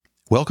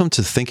Welcome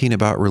to Thinking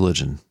About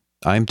Religion.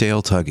 I'm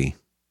Dale Tuggy.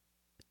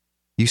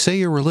 You say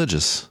you're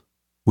religious.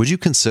 Would you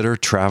consider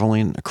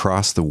traveling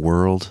across the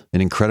world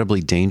in incredibly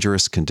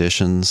dangerous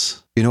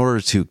conditions in order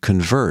to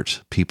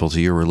convert people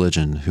to your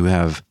religion who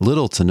have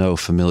little to no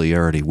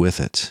familiarity with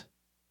it?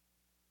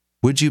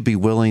 Would you be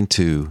willing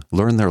to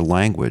learn their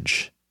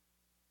language?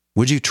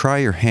 Would you try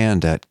your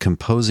hand at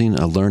composing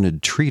a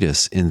learned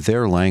treatise in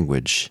their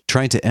language,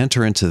 trying to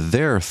enter into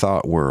their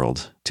thought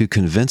world to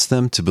convince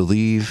them to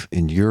believe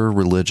in your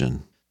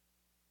religion?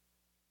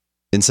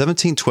 In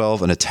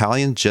 1712, an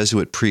Italian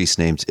Jesuit priest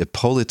named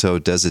Ippolito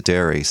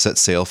Desideri set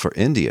sail for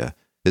India,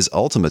 his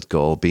ultimate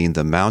goal being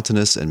the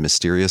mountainous and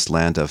mysterious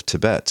land of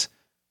Tibet.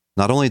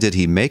 Not only did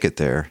he make it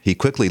there, he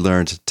quickly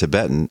learned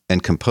Tibetan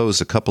and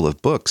composed a couple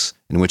of books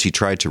in which he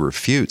tried to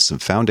refute some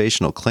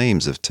foundational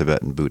claims of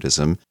Tibetan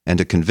Buddhism and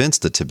to convince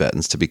the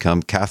Tibetans to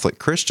become Catholic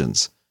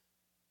Christians.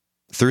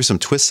 Through some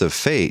twists of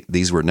fate,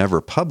 these were never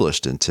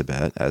published in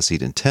Tibet as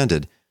he'd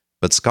intended,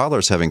 but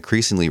scholars have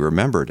increasingly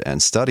remembered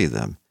and studied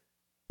them.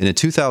 In a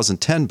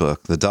 2010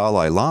 book, the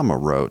Dalai Lama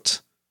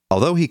wrote,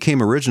 "Although he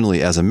came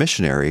originally as a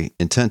missionary,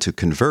 intent to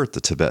convert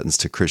the Tibetans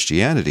to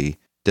Christianity,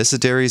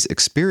 Desideri's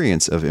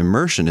experience of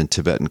immersion in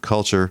Tibetan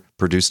culture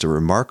produced a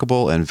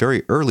remarkable and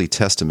very early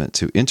testament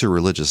to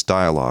interreligious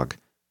dialogue.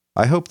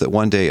 I hope that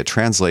one day a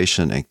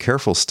translation and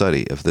careful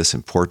study of this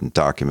important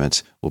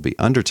document will be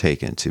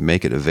undertaken to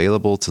make it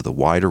available to the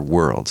wider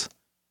world."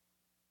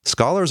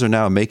 Scholars are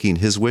now making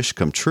his wish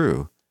come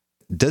true.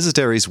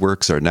 Desideri's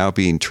works are now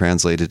being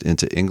translated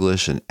into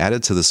English and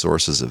added to the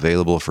sources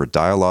available for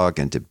dialogue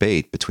and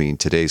debate between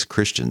today's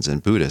Christians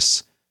and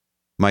Buddhists.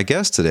 My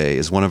guest today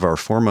is one of our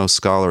foremost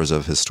scholars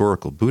of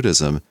historical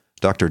Buddhism,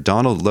 Dr.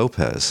 Donald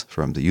Lopez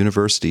from the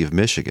University of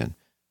Michigan,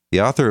 the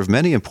author of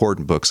many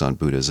important books on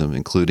Buddhism,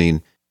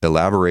 including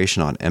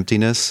Elaboration on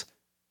Emptiness,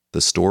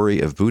 The Story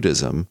of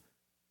Buddhism,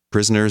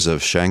 Prisoners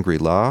of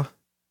Shangri-La,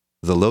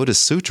 The Lotus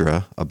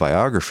Sutra, a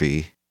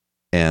biography,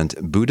 and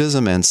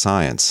Buddhism and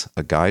Science,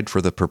 a Guide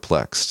for the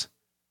Perplexed.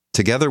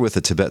 Together with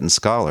a Tibetan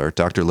scholar,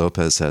 Dr.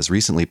 Lopez has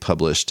recently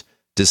published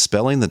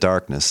Dispelling the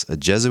Darkness, a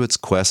Jesuit's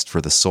Quest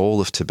for the Soul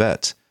of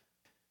Tibet.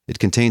 It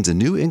contains a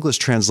new English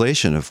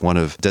translation of one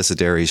of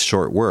Desideri's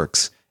short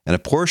works and a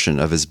portion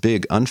of his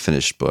big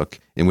unfinished book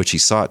in which he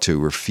sought to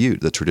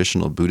refute the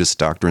traditional Buddhist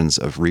doctrines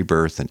of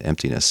rebirth and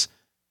emptiness.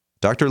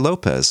 Dr.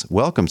 Lopez,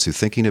 welcome to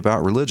Thinking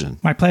About Religion.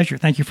 My pleasure.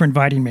 Thank you for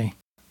inviting me.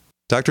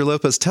 Dr.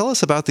 Lopez, tell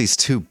us about these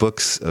two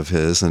books of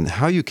his and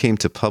how you came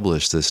to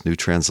publish this new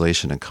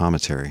translation and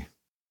commentary.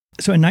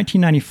 So in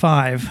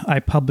 1995, I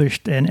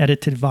published an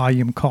edited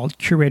volume called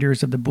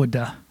Curators of the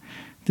Buddha.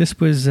 This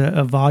was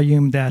a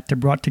volume that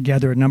brought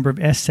together a number of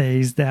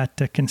essays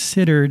that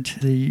considered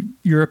the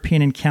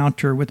European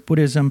encounter with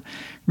Buddhism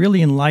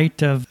really in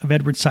light of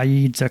Edward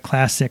Said's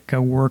classic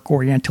work,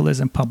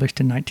 Orientalism, published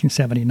in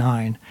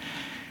 1979.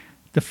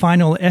 The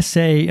final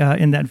essay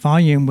in that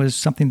volume was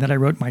something that I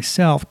wrote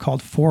myself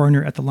called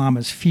Foreigner at the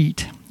Lama's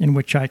Feet, in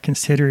which I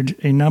considered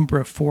a number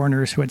of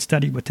foreigners who had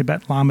studied with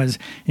Tibetan Lamas,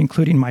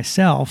 including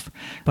myself.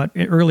 But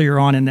earlier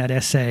on in that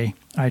essay,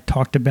 I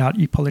talked about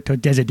Ippolito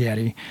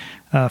Desideri,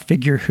 a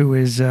figure who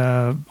is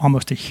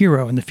almost a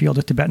hero in the field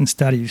of Tibetan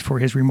studies for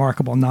his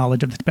remarkable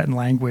knowledge of the Tibetan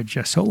language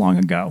so long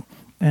ago.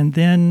 And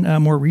then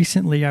more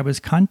recently, I was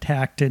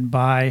contacted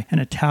by an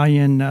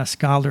Italian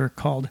scholar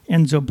called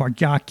Enzo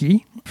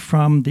Bargiacchi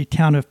from the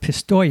town of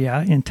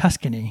Pistoia in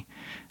Tuscany.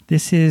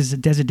 This is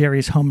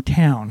Desideri's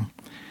hometown.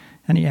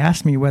 And he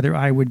asked me whether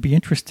I would be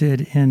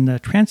interested in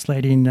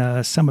translating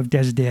some of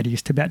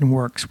Desideri's Tibetan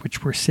works,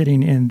 which were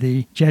sitting in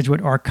the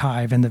Jesuit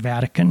archive in the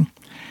Vatican.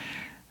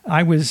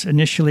 I was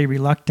initially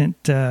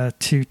reluctant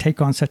to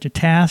take on such a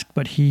task,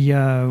 but he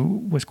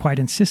was quite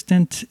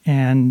insistent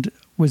and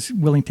was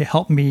willing to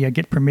help me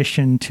get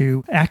permission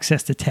to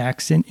access the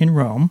text in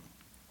Rome.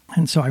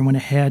 And so I went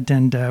ahead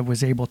and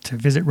was able to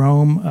visit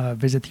Rome,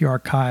 visit the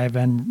archive,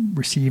 and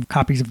receive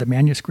copies of the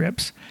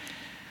manuscripts.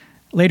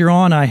 Later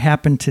on, I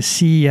happened to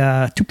see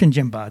Thupten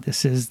Jinpa.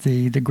 This is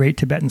the great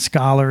Tibetan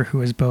scholar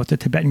who is both a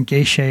Tibetan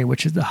Geshe,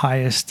 which is the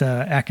highest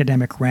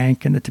academic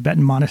rank in the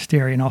Tibetan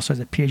monastery, and also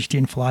has a PhD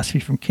in philosophy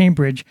from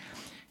Cambridge.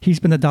 He's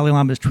been the Dalai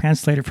Lama's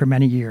translator for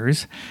many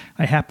years.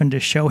 I happened to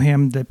show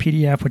him the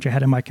PDF, which I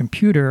had on my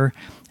computer,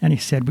 and he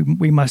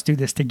said, we must do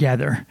this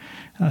together.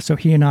 So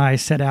he and I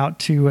set out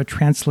to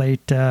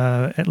translate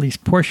at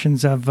least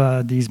portions of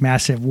these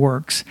massive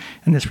works,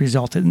 and this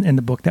resulted in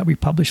the book that we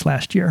published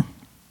last year.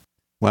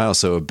 Wow,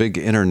 so a big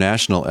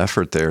international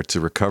effort there to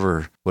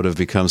recover what have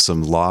become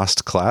some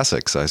lost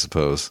classics, I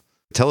suppose.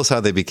 Tell us how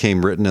they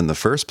became written in the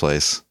first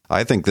place.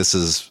 I think this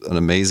is an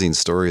amazing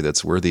story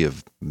that's worthy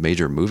of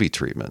major movie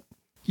treatment.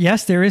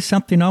 Yes, there is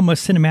something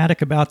almost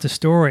cinematic about the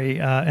story,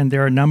 and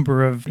there are a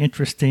number of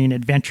interesting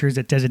adventures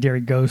that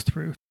Desideri goes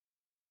through.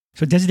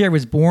 So Desideri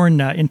was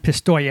born in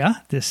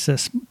Pistoia,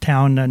 this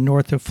town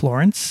north of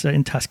Florence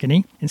in Tuscany,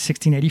 in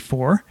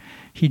 1684.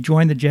 He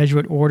joined the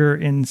Jesuit order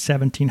in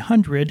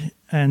 1700,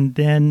 and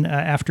then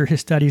after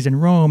his studies in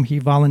Rome, he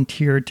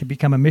volunteered to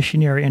become a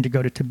missionary and to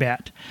go to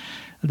Tibet.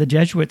 The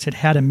Jesuits had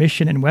had a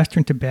mission in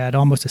western Tibet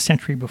almost a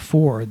century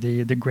before.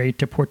 The great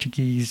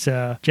Portuguese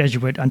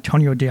Jesuit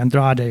Antonio de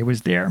Andrade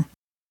was there.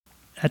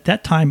 At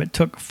that time, it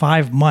took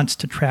 5 months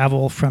to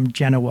travel from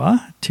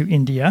Genoa to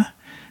India.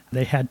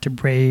 They had to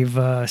brave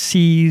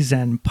seas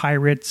and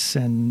pirates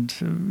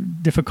and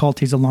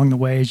difficulties along the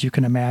way, as you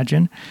can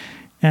imagine.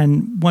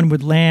 And one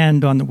would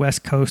land on the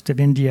west coast of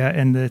India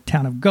in the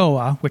town of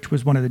Goa, which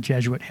was one of the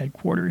Jesuit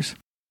headquarters.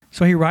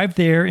 So he arrived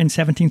there in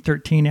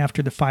 1713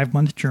 after the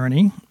 5-month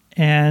journey,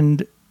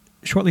 and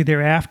shortly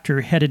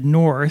thereafter headed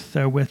north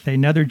with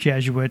another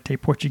Jesuit, a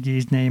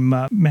Portuguese named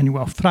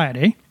Manuel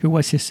Freire, who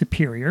was his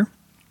superior.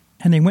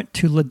 And they went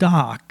to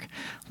Ladakh.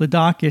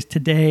 Ladakh is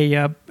today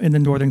in the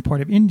northern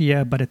part of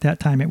India, but at that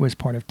time it was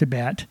part of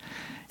Tibet.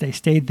 They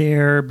stayed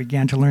there,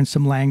 began to learn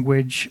some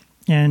language,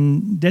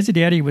 and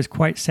Desideri was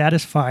quite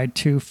satisfied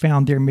to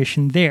found their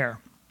mission there.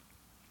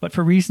 But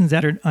for reasons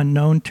that are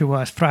unknown to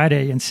us,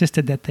 Freire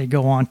insisted that they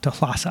go on to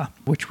Lhasa,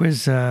 which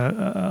was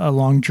a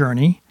long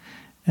journey.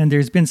 And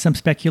there's been some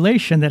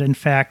speculation that, in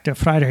fact,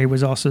 Freire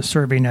was also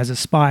serving as a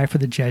spy for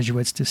the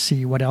Jesuits to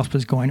see what else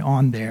was going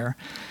on there.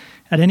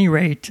 At any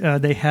rate,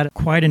 they had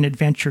quite an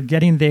adventure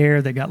getting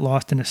there. They got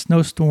lost in a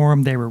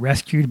snowstorm. They were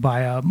rescued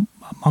by a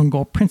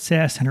Mongol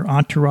princess and her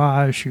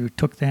entourage who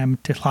took them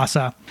to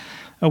Lhasa,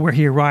 where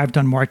he arrived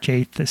on March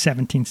 8th,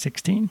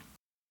 1716.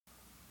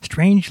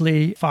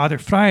 Strangely, Father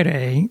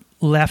Freire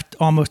left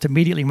almost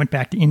immediately, went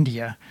back to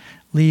India,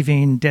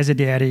 leaving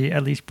Desideri,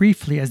 at least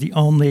briefly, as the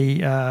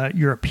only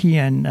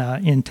European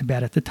in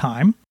Tibet at the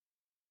time.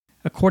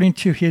 According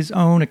to his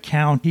own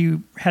account, he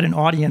had an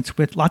audience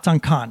with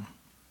Lhatsen Khan.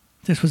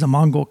 This was a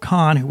Mongol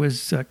Khan who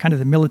was kind of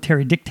the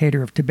military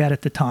dictator of Tibet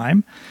at the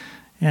time.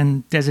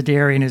 And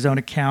Desideri, in his own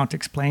account,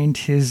 explained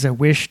his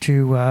wish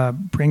to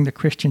bring the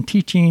Christian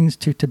teachings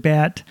to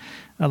Tibet.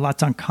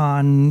 Lhatsen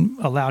Khan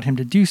allowed him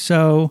to do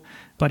so,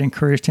 but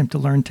encouraged him to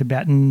learn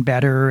Tibetan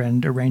better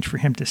and arranged for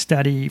him to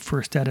study,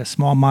 first at a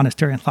small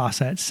monastery in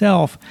Lhasa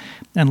itself,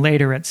 and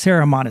later at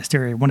Sera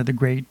Monastery, one of the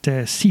great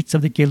seats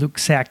of the Gelug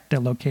sect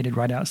located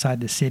right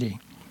outside the city.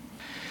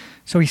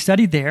 So he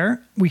studied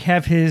there. We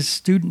have his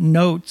student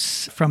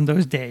notes from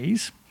those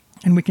days,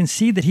 and we can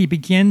see that he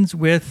begins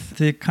with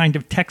the kind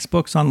of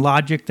textbooks on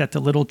logic that the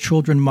little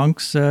children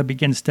monks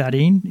begin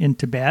studying in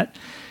Tibet.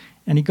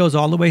 And he goes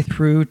all the way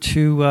through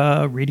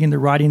to reading the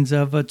writings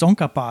of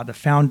Tsongkhapa, the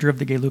founder of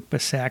the Gelugpa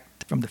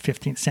sect from the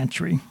 15th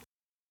century.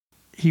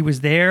 He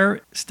was there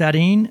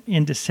studying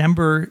in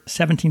December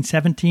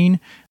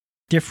 1717.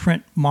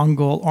 Different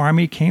Mongol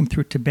army came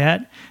through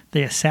Tibet.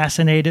 They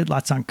assassinated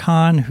Lhatsen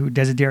Khan, who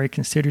Desideri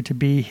considered to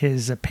be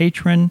his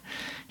patron.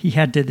 He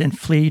had to then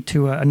flee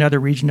to another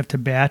region of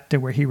Tibet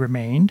where he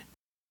remained.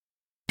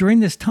 During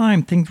this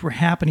time, things were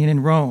happening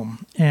in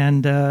Rome.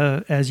 And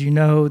as you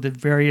know, the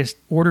various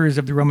orders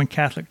of the Roman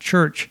Catholic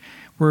Church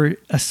were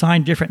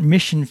assigned different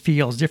mission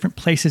fields, different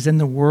places in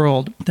the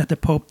world that the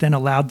Pope then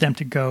allowed them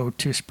to go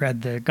to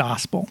spread the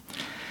gospel.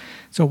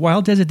 So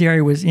while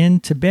Desideri was in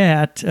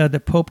Tibet,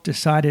 the Pope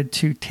decided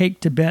to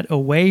take Tibet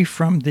away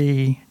from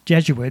the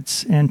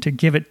Jesuits and to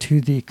give it to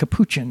the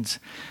Capuchins.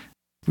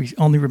 We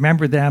only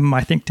remember them,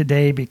 I think,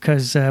 today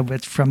because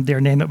it's from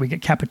their name that we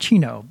get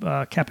Cappuccino.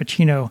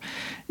 Cappuccino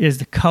is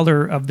the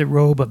color of the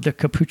robe of the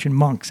Capuchin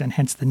monks, and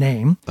hence the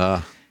name.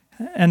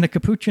 And the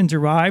Capuchins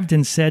arrived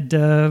and said,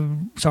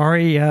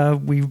 sorry,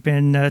 we've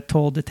been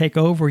told to take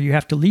over. You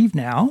have to leave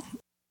now.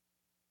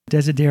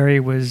 Desideri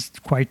was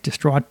quite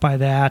distraught by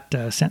that,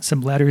 sent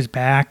some letters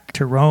back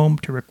to Rome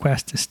to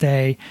request to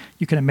stay.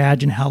 You can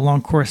imagine how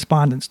long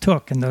correspondence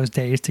took in those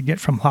days to get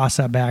from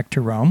Lhasa back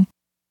to Rome.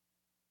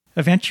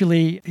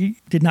 Eventually, he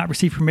did not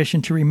receive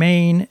permission to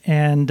remain,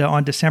 and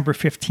on December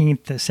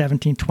 15th,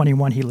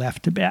 1721, he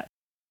left Tibet.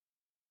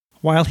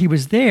 While he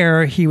was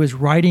there, he was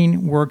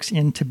writing works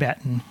in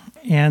Tibetan,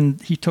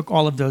 and he took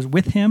all of those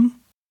with him.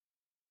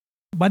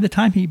 By the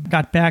time he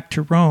got back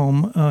to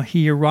Rome,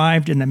 he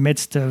arrived in the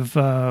midst of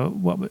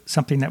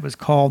something that was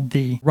called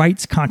the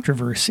rights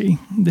controversy.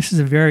 This is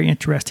a very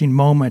interesting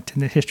moment in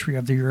the history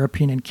of the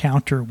European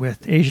encounter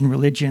with Asian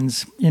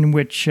religions, in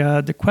which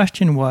the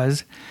question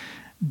was,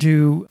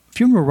 do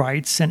funeral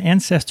rites and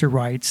ancestor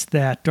rites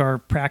that are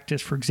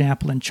practiced, for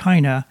example, in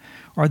China,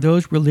 are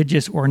those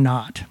religious or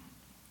not?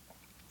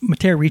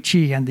 Matteo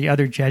Ricci and the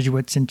other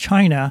Jesuits in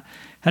China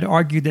had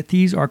argued that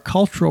these are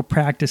cultural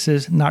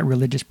practices, not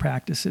religious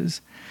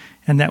practices,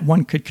 and that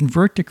one could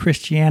convert to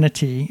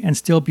Christianity and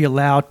still be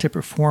allowed to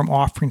perform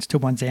offerings to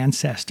one's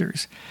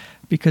ancestors,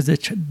 because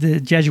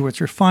the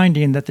Jesuits were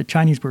finding that the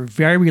Chinese were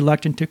very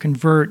reluctant to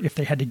convert if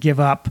they had to give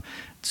up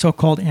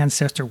so-called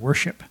ancestor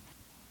worship.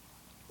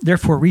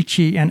 Therefore,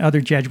 Ricci and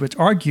other Jesuits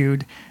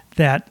argued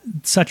that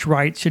such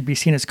rites should be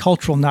seen as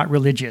cultural, not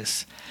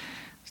religious.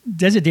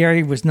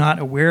 Desideri was not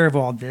aware of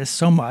all this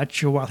so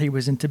much while he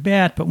was in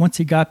Tibet, but once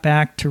he got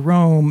back to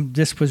Rome,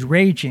 this was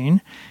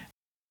raging.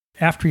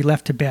 After he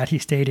left Tibet, he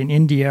stayed in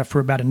India for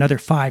about another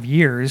 5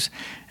 years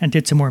and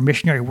did some more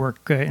missionary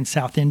work in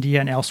South India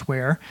and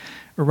elsewhere.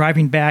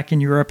 Arriving back in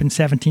Europe in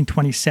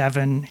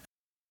 1727,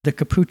 The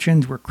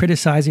Capuchins were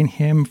criticizing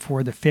him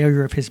for the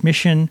failure of his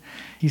mission.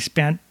 He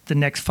spent the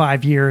next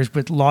 5 years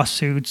with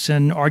lawsuits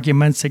and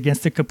arguments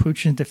against the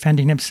Capuchins,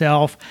 defending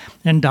himself,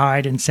 and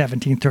died in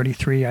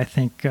 1733, I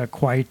think,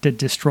 quite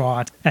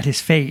distraught at his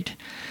fate.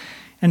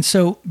 And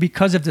so,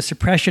 because of the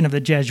suppression of the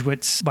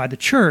Jesuits by the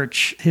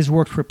church, his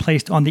works were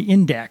placed on the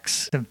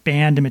index of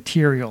banned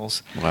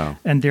materials. Wow.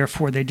 And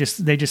therefore, they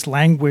just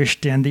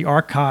languished in the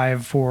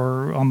archive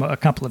for a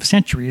couple of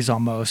centuries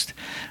almost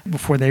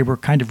before they were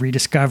kind of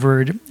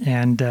rediscovered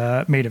and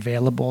made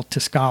available to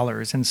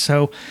scholars. And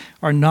so,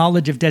 our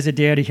knowledge of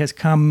Desideri has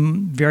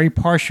come very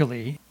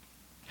partially.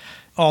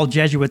 All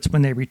Jesuits,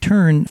 when they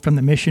return from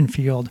the mission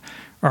field,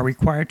 are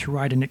required to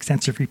write an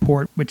extensive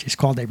report, which is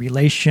called a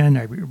relation,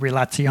 a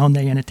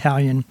relazione in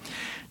Italian.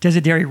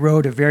 Desideri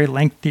wrote a very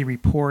lengthy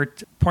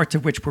report, parts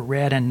of which were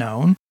read and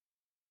known.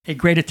 A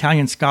great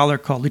Italian scholar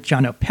called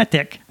Luciano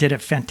Petic did a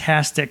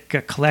fantastic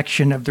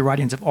collection of the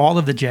writings of all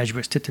of the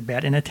Jesuits to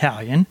Tibet in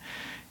Italian.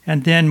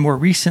 And then more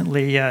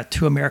recently,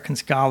 two American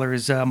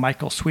scholars,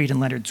 Michael Sweet and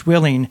Leonard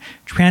Zwilling,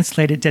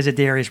 translated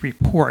Desideri's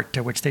report,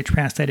 which they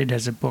translated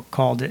as a book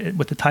called,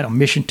 with the title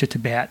Mission to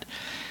Tibet.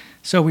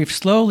 So we've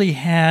slowly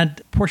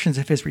had portions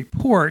of his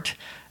report.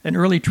 An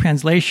early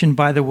translation,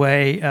 by the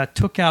way,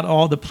 took out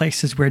all the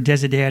places where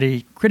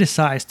Desideri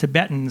criticized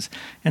Tibetans.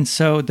 And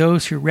so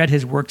those who read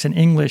his works in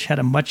English had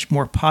a much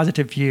more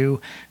positive view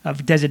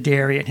of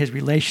Desideri and his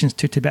relations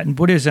to Tibetan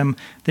Buddhism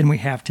than we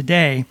have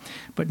today.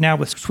 But now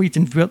with Sweet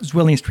and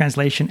Zwilling's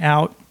translation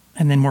out,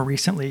 and then more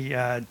recently,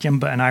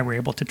 Jimba and I were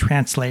able to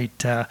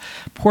translate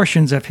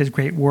portions of his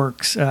great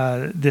works.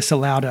 This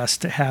allowed us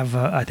to have,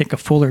 I think, a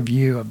fuller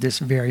view of this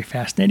very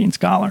fascinating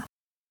scholar.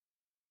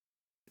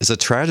 It's a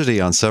tragedy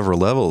on several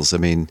levels. I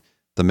mean,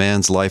 the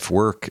man's life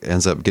work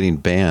ends up getting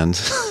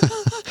banned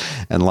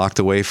and locked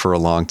away for a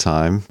long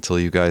time until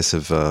you guys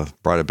have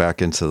brought it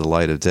back into the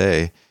light of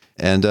day.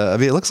 And I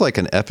mean, it looks like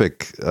an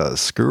epic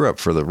screw up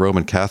for the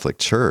Roman Catholic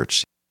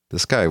Church.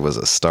 This guy was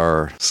a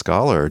star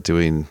scholar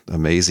doing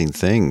amazing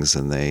things,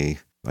 and they,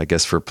 I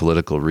guess for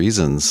political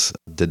reasons,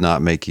 did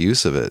not make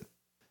use of it.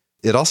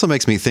 It also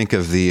makes me think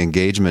of the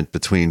engagement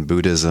between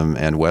Buddhism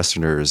and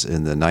Westerners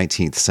in the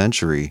 19th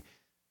century.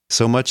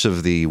 So much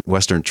of the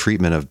Western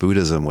treatment of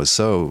Buddhism was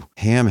so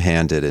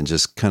ham-handed and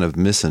just kind of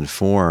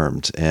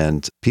misinformed,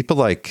 and people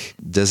like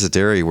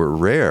Desideri were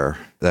rare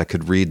that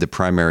could read the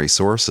primary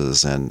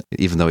sources, and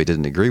even though he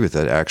didn't agree with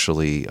it,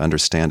 actually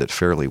understand it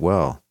fairly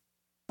well.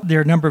 There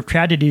are a number of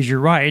tragedies, you're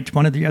right.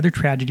 One of the other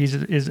tragedies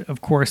is,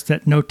 of course,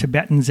 that no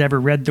Tibetans ever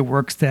read the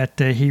works that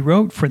he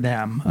wrote for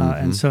them.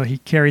 And so he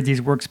carried these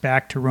works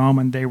back to Rome,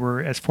 and they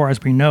were, as far as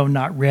we know,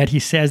 not read. He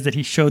says that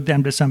he showed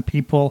them to some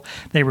people.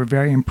 They were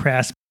very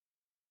impressed.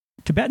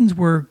 Tibetans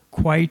were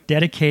quite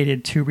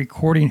dedicated to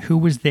recording who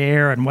was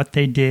there and what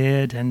they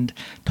did and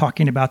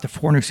talking about the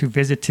foreigners who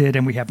visited,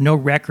 and we have no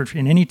record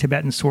in any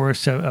Tibetan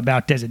source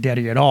about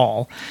Desideri at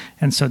all.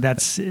 And so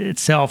that's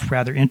itself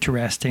rather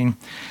interesting.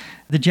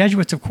 The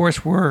Jesuits, of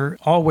course, were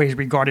always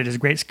regarded as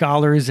great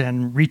scholars,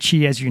 and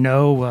Ricci, as you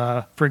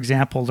know, for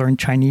example, learned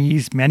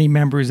Chinese. Many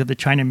members of the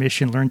China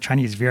mission learned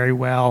Chinese very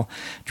well,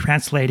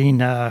 translating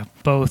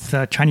both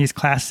Chinese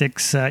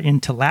classics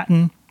into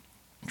Latin,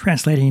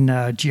 translating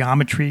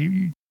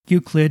geometry,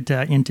 Euclid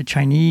into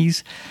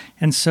Chinese.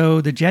 And so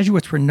the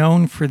Jesuits were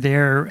known for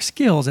their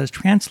skills as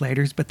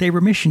translators, but they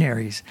were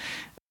missionaries.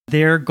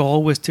 Their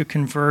goal was to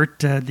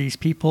convert these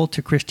people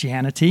to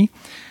Christianity.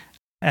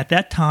 At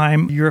that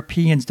time,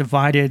 Europeans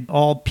divided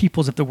all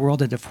peoples of the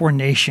world into four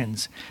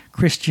nations: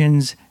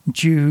 Christians,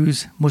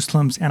 Jews,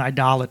 Muslims, and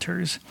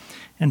idolaters.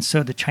 And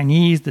so the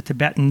Chinese, the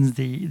Tibetans,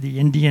 the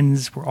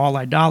Indians were all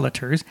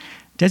idolaters.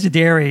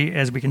 Desideri,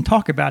 as we can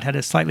talk about, had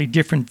a slightly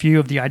different view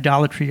of the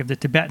idolatry of the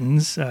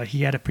Tibetans.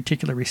 He had a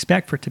particular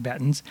respect for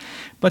Tibetans,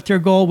 but their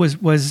goal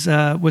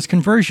was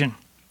conversion.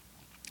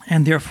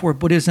 And therefore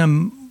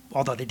Buddhism,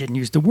 although they didn't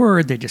use the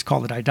word, they just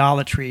called it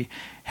idolatry,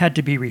 had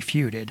to be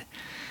refuted.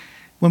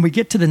 When we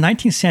get to the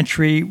 19th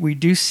century, we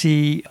do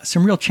see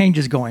some real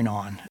changes going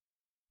on.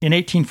 In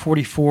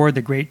 1844,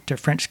 the great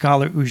French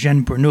scholar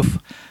Eugène Burnouf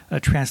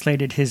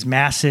translated his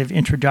massive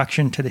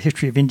Introduction to the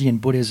History of Indian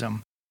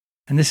Buddhism.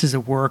 And this is a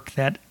work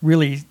that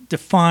really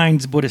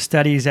defines Buddhist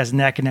studies as an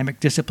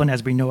academic discipline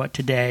as we know it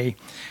today.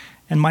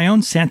 And my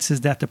own sense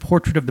is that the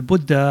portrait of the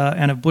Buddha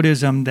and of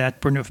Buddhism that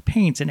Burnouf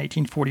paints in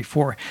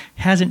 1844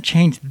 hasn't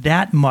changed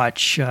that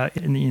much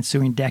in the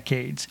ensuing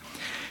decades.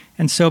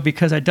 And so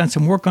because I'd done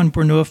some work on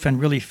Burnouf and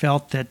really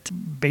felt that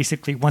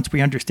basically once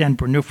we understand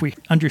Burnouf, we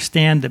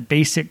understand the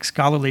basic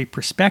scholarly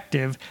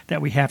perspective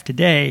that we have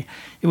today,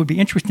 it would be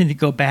interesting to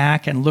go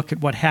back and look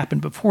at what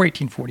happened before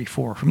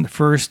 1844, from the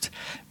first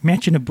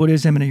mention of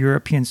Buddhism in a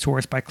European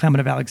source by Clement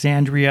of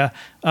Alexandria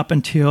up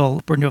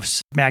until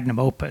Burnouf's magnum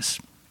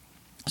opus.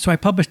 So I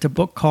published a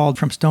book called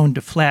From Stone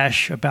to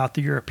Flesh about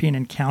the European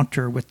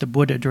encounter with the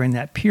Buddha during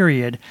that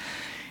period.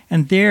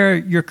 And there,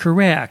 you're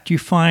correct. You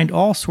find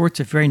all sorts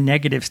of very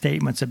negative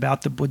statements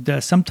about the Buddha.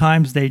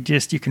 Sometimes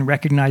you can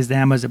recognize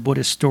them as a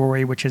Buddhist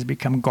story, which has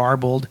become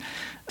garbled.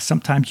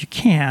 Sometimes you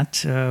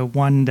can't.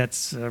 One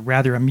that's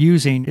rather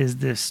amusing is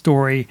the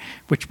story,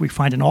 which we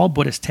find in all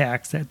Buddhist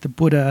texts, that the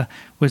Buddha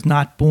was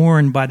not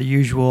born by the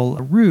usual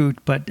route,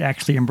 but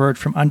actually emerged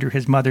from under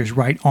his mother's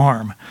right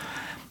arm,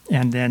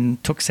 and then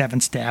took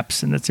 7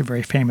 steps, and that's a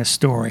very famous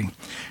story.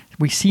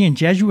 We see in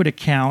Jesuit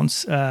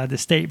accounts the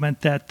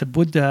statement that the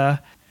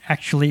Buddha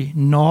actually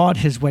gnawed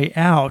his way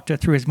out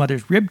through his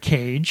mother's rib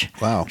cage,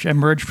 Wow. which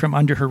emerged from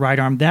under her right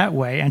arm that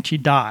way, and she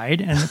died.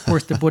 And of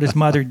course, the Buddha's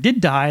mother did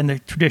die in the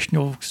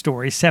traditional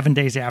story 7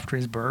 days after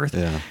his birth.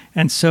 Yeah.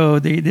 And so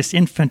this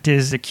infant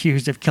is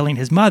accused of killing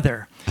his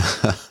mother.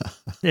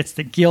 It's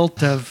the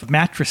guilt of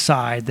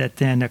matricide that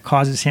then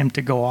causes him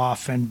to go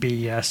off and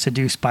be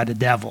seduced by the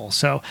devil.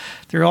 So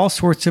there are all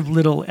sorts of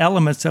little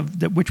elements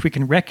which we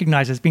can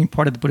recognize as being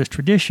part of the Buddhist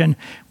tradition,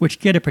 which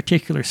get a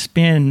particular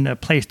spin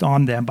placed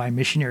on them by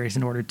missionaries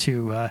in order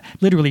to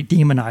literally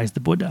demonize the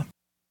Buddha.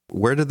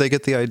 Where did they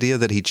get the idea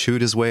that he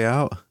chewed his way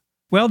out?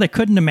 Well, they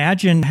couldn't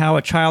imagine how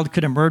a child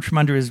could emerge from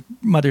under his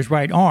mother's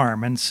right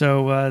arm. And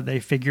so they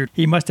figured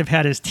he must have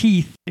had his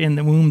teeth in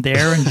the womb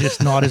there and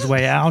just gnawed his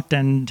way out,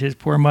 and his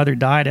poor mother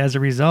died as a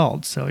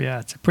result. So yeah,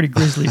 it's a pretty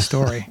grisly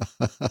story.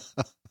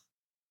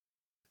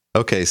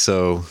 Okay,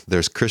 so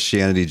there's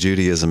Christianity,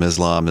 Judaism,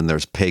 Islam, and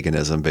there's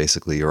paganism,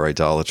 basically, or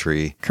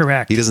idolatry.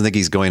 Correct. He doesn't think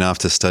he's going off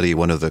to study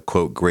one of the,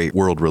 quote, great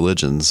world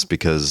religions,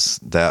 because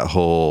that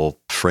whole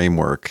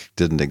framework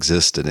didn't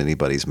exist in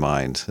anybody's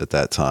mind at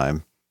that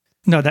time.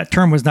 No, that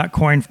term was not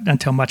coined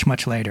until much,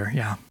 much later,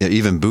 yeah.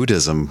 Even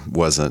Buddhism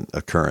wasn't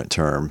a current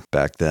term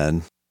back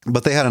then.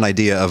 But they had an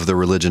idea of the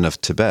religion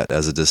of Tibet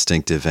as a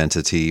distinctive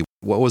entity.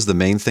 What was the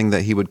main thing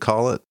that he would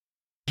call it?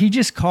 He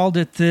just called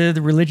it the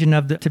religion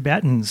of the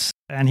Tibetans,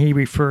 and he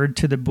referred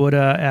to the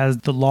Buddha as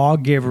the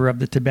lawgiver of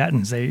the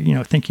Tibetans. They,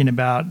 thinking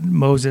about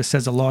Moses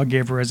as a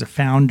lawgiver, as a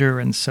founder,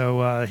 and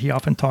so he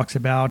often talks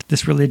about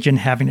this religion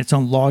having its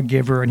own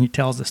lawgiver, and he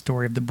tells the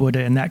story of the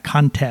Buddha in that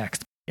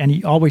context. And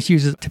he always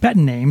uses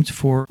Tibetan names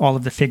for all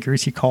of the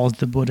figures. He calls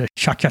the Buddha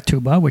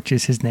Shakyatuba, which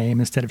is his name,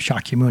 instead of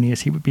Shakyamuni,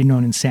 as he would be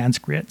known in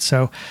Sanskrit.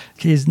 So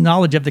his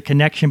knowledge of the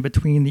connection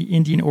between the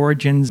Indian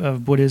origins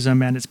of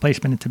Buddhism and its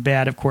placement in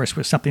Tibet, of course,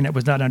 was something that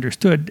was not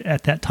understood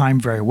at that time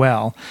very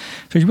well.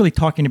 So he's really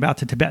talking about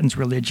the Tibetans'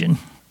 religion.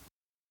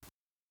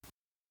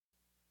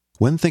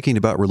 When thinking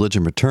about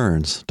religion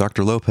returns,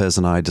 Dr. Lopez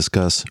and I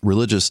discuss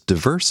religious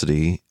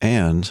diversity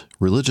and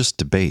religious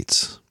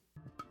debates.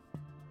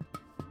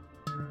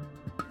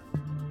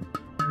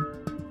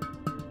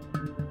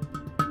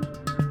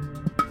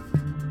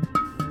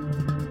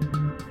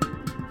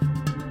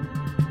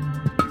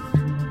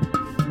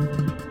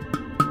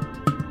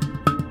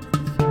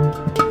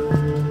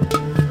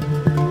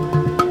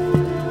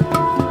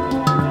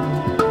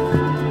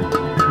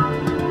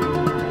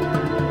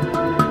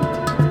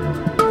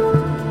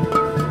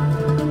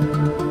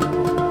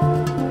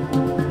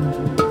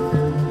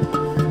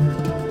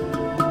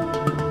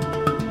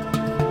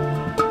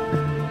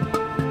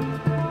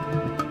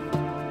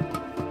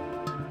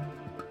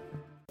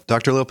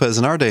 Dr. Lopez,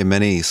 in our day,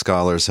 many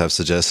scholars have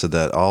suggested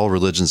that all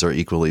religions are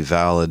equally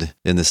valid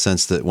in the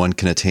sense that one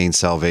can attain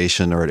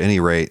salvation, or at any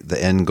rate,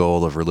 the end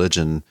goal of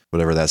religion,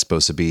 whatever that's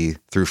supposed to be,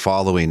 through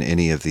following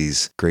any of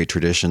these great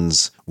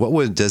traditions. What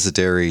would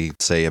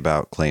Desideri say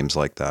about claims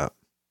like that?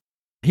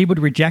 He would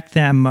reject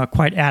them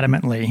quite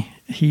adamantly.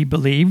 He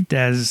believed,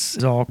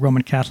 as all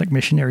Roman Catholic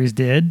missionaries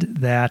did,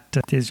 that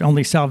there's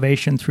only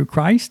salvation through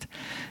Christ,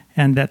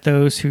 and that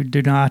those who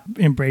do not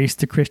embrace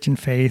the Christian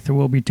faith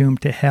will be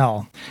doomed to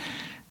hell.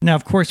 Now,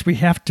 of course, we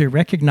have to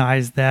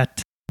recognize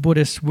that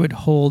Buddhists would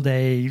hold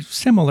a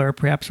similar,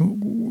 perhaps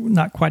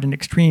not quite an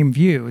extreme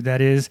view.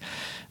 That is,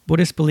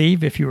 Buddhists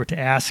believe, if you were to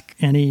ask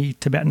any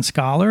Tibetan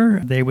scholar,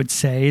 they would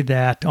say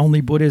that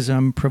only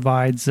Buddhism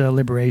provides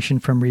liberation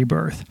from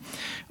rebirth.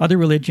 Other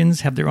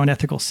religions have their own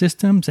ethical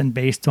systems, and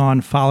based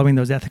on following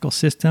those ethical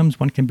systems,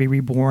 one can be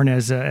reborn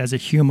as a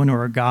human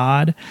or a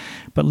god.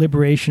 But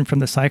liberation from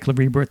the cycle of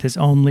rebirth is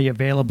only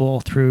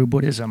available through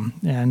Buddhism,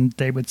 and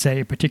they would say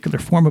a particular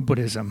form of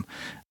Buddhism.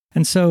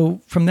 And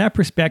so from that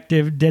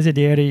perspective,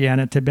 Desideri and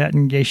a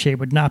Tibetan Geshe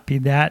would not be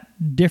that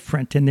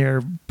different in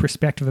their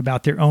perspective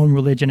about their own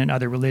religion and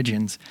other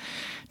religions.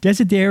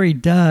 Desideri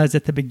does,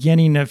 at the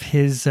beginning of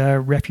his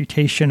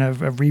refutation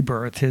of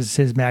rebirth,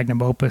 his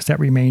magnum opus that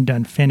remained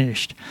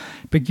unfinished,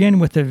 begin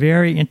with a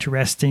very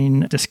interesting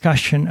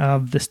discussion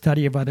of the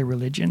study of other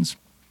religions.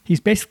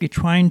 He's basically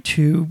trying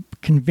to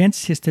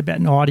convince his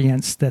Tibetan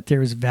audience that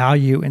there is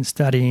value in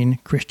studying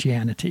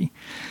Christianity.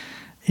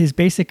 His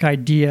basic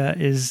idea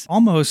is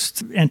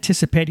almost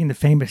anticipating the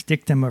famous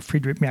dictum of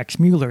Friedrich Max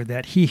Müller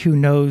that he who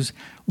knows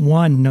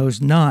one knows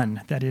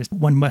none. That is,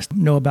 one must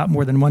know about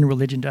more than one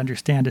religion to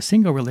understand a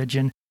single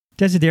religion.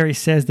 Desideri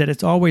says that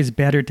it's always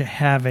better to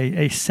have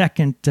a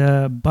second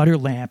butter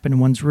lamp in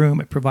one's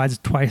room. It provides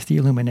twice the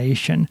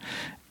illumination.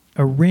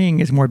 A ring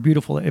is more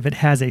beautiful if it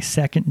has a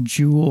second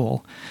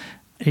jewel.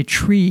 A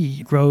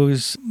tree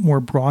grows more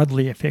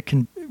broadly if it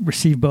can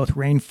receive both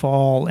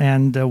rainfall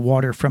and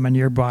water from a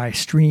nearby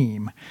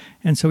stream.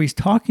 And so he's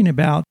talking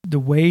about the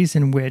ways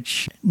in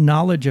which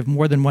knowledge of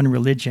more than one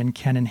religion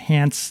can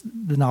enhance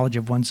the knowledge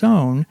of one's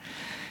own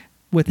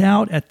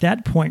without, at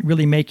that point,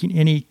 really making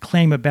any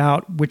claim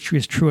about which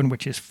is true and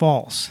which is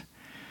false.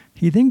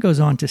 He then goes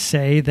on to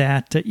say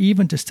that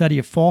even to study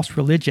a false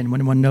religion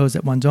when one knows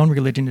that one's own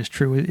religion is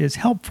true is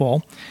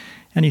helpful.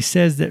 And he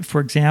says that,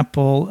 for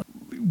example,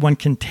 one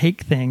can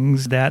take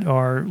things that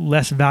are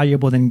less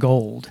valuable than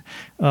gold,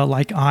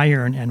 like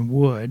iron and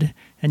wood,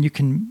 and you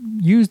can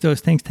use those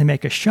things to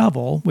make a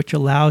shovel, which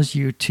allows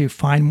you to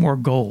find more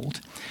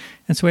gold.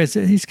 And so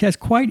he has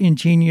quite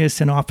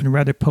ingenious and often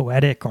rather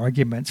poetic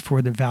arguments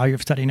for the value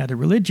of studying other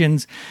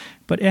religions.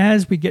 But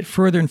as we get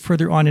further and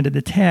further on into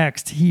the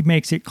text, he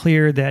makes it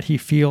clear that he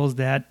feels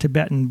that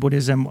Tibetan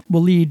Buddhism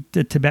will lead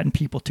the Tibetan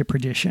people to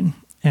perdition,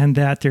 and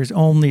that there's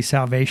only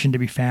salvation to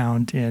be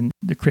found in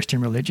the Christian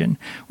religion,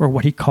 or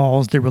what he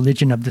calls the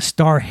religion of the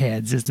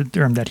starheads is the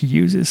term that he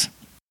uses.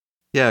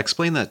 Yeah,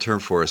 explain that term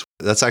for us.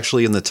 That's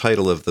actually in the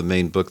title of the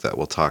main book that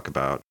we'll talk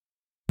about.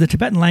 The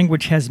Tibetan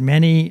language has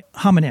many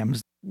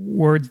homonyms,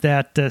 words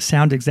that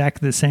sound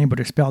exactly the same but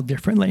are spelled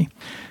differently.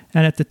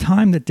 And at the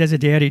time that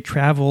Desideri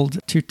traveled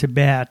to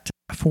Tibet,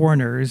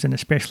 foreigners, and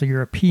especially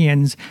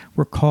Europeans,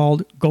 were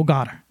called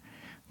Gogar.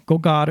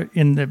 Gogar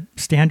in the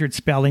standard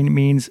spelling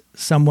means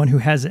someone who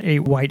has a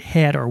white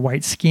head or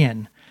white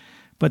skin.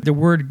 But the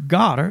word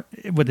gar,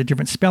 with a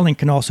different spelling,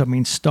 can also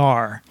mean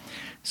star.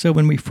 So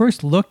when we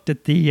first looked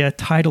at the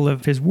title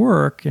of his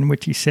work, in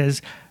which he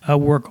says a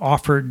work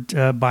offered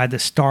by the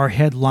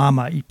Starhead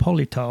Lama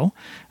Ippolito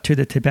to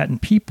the Tibetan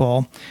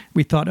people,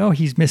 we thought, oh,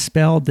 he's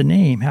misspelled the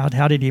name.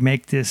 How did he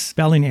make this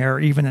spelling error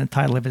even in the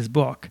title of his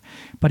book?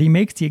 But he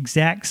makes the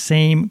exact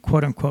same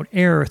quote-unquote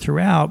error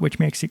throughout, which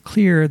makes it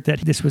clear that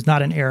this was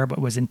not an error but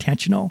was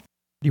intentional.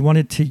 He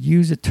wanted to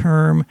use a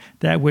term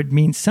that would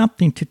mean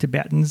something to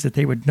Tibetans, that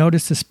they would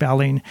notice the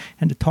spelling,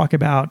 and to talk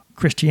about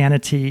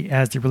Christianity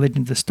as the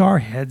religion of the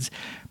starheads,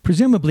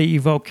 presumably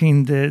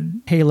evoking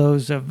the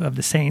halos of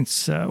the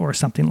saints or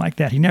something like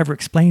that. He never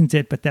explains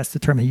it, but that's the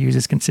term he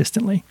uses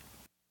consistently.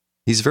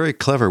 He's very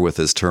clever with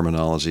his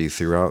terminology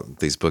throughout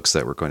these books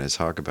that we're going to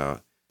talk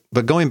about.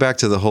 But going back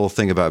to the whole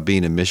thing about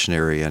being a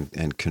missionary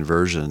and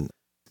conversion,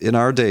 in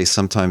our day,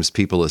 sometimes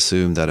people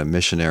assume that a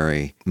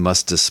missionary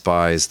must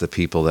despise the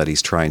people that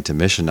he's trying to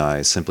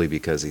missionize simply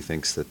because he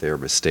thinks that they're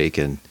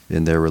mistaken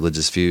in their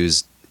religious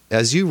views.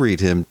 As you read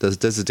him, does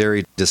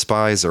Desideri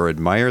despise or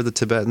admire the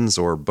Tibetans,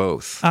 or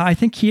both? I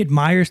think he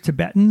admires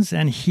Tibetans,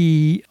 and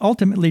he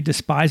ultimately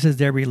despises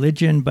their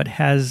religion, but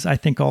has, I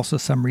think, also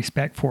some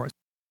respect for it.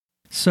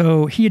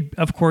 So he had,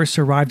 of course,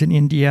 arrived in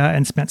India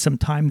and spent some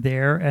time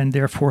there, and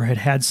therefore had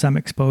had some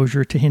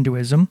exposure to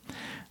Hinduism.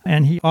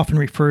 And he often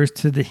refers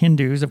to the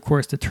Hindus, of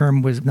course the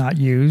term was not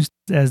used,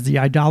 as the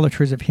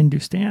idolaters of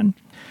Hindustan.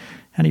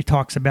 And he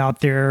talks about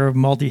their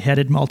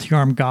multi-headed,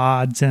 multi-armed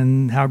gods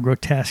and how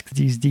grotesque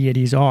these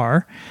deities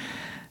are.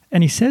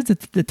 And he says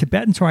that the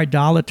Tibetans are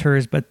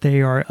idolaters, but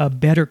they are a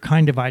better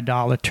kind of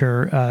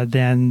idolater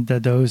than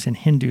those in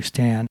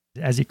Hindustan,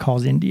 as he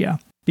calls India,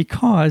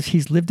 because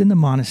he's lived in the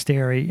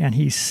monastery and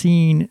he's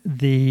seen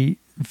the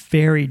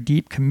very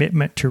deep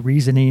commitment to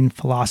reasoning,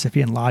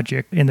 philosophy, and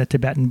logic in the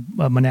Tibetan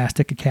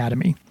monastic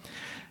academy.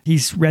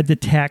 He's read the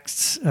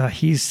texts,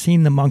 he's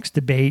seen the monks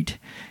debate,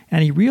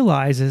 and he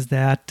realizes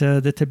that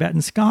the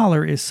Tibetan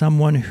scholar is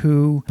someone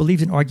who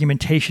believes in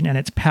argumentation and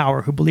its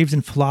power, who believes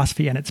in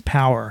philosophy and its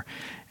power.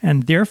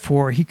 And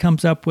therefore, he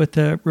comes up with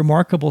a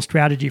remarkable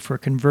strategy for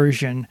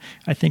conversion,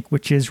 I think,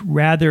 which is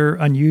rather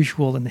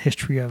unusual in the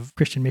history of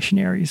Christian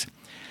missionaries.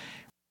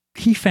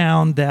 He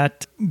found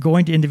that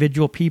going to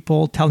individual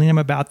people, telling them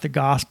about the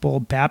gospel,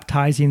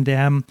 baptizing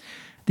them,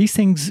 these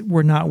things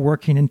were not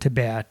working in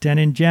Tibet. And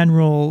in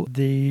general,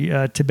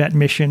 the Tibet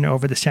mission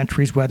over the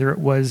centuries, whether it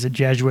was the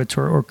Jesuits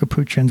or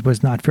Capuchins,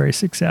 was not very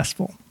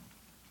successful.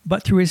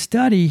 But through his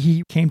study,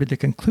 he came to the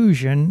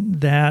conclusion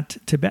that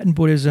Tibetan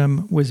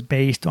Buddhism was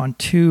based on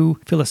two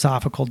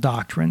philosophical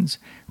doctrines,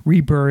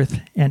 rebirth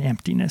and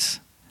emptiness.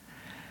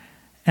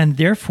 And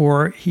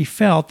therefore, he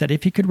felt that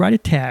if he could write a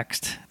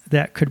text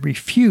that could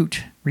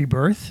refute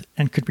rebirth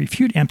and could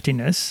refute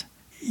emptiness,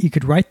 he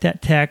could write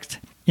that text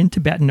in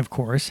Tibetan, of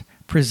course,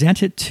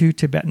 present it to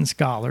Tibetan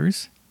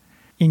scholars,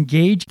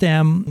 engage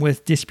them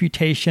with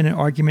disputation and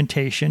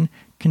argumentation,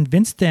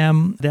 convince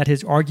them that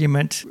his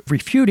argument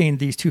refuting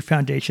these two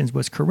foundations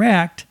was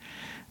correct,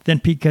 then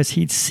because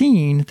he'd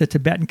seen the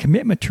Tibetan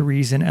commitment to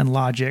reason and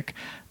logic,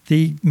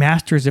 the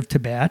masters of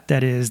Tibet,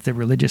 that is, the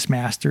religious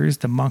masters,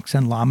 the monks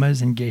and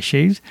lamas and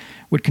geshes,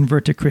 would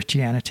convert to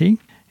Christianity.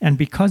 And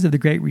because of the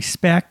great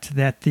respect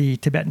that the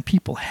Tibetan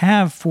people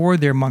have for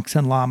their monks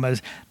and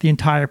lamas, the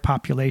entire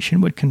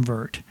population would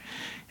convert.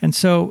 And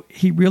so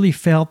he really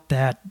felt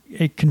that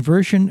a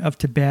conversion of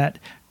Tibet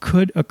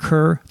could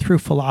occur through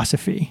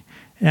philosophy.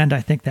 And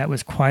I think that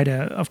was quite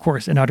of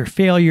course, an utter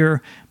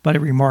failure, but a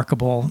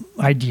remarkable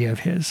idea of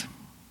his.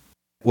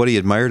 What he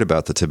admired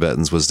about the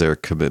Tibetans was their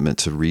commitment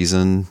to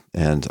reason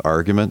and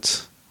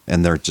argument.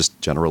 and their just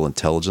general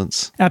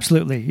intelligence?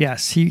 Absolutely,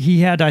 yes.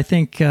 He had, I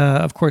think,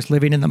 of course,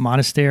 living in the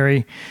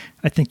monastery,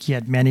 I think he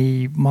had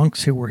many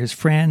monks who were his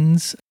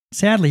friends.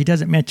 Sadly, he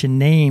doesn't mention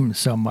names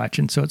so much,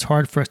 and so it's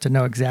hard for us to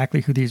know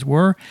exactly who these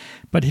were.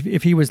 But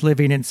if he was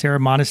living in Sera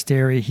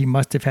Monastery, he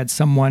must have had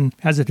someone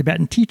as a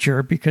Tibetan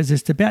teacher, because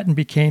his Tibetan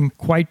became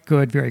quite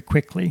good very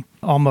quickly,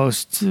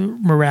 almost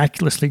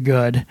miraculously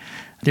good.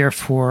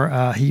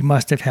 Therefore, he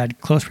must have had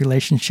close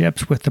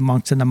relationships with the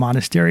monks in the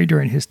monastery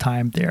during his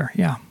time there,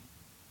 yeah.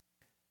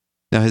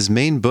 Now, his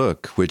main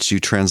book, which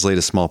you translate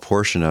a small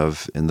portion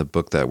of in the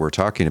book that we're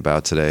talking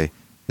about today,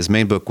 his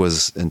main book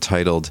was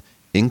entitled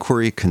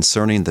Inquiry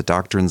Concerning the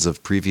Doctrines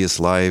of Previous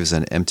Lives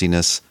and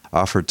Emptiness,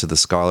 offered to the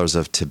scholars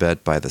of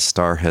Tibet by the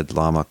Starhead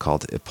Lama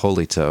called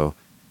Ippolito.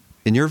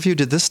 In your view,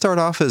 did this start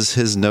off as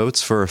his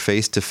notes for a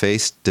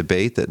face-to-face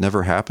debate that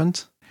never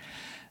happened?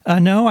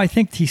 No, I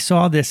think he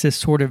saw this as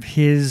sort of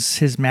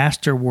his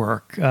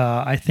masterwork.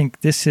 I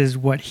think this is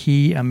what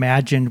he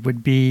imagined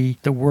would be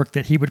the work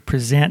that he would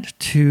present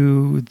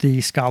to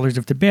the scholars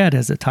of Tibet,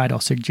 as the title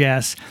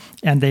suggests,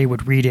 and they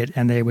would read it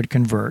and they would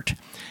convert.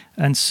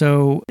 And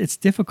so it's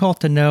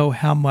difficult to know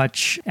how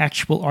much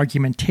actual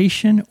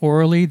argumentation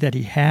orally that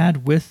he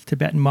had with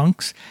Tibetan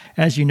monks.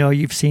 As you know,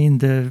 you've seen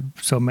the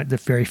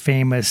very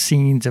famous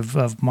scenes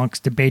of monks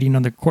debating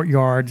on the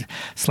courtyard,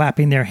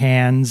 slapping their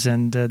hands,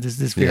 and there's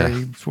this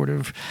very sort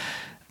of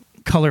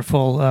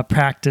colorful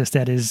practice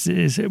that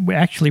is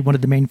actually one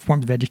of the main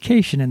forms of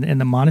education in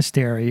the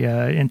monastery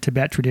in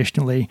Tibet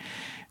traditionally.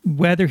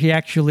 Whether he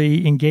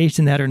actually engaged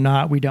in that or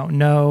not, we don't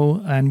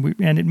know, and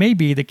it may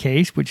be the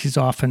case, which is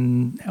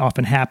often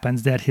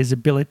happens, that his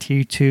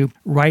ability to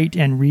write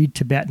and read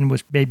Tibetan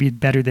was maybe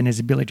better than his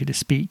ability to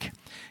speak.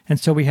 And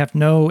so we have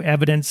no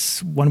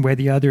evidence one way or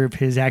the other of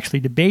his actually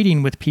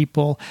debating with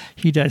people.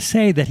 He does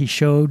say that he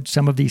showed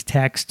some of these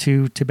texts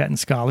to Tibetan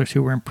scholars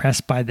who were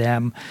impressed by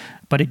them.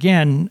 But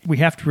again, we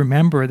have to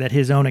remember that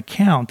his own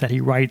account that he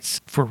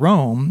writes for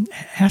Rome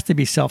has to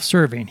be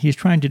self-serving. He's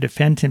trying to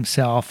defend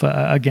himself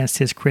against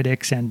his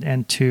critics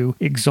and to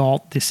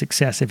exalt the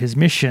success of his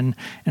mission.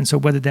 And so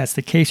whether that's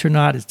the case or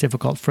not is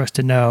difficult for us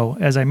to know.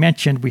 As I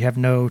mentioned, we have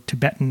no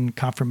Tibetan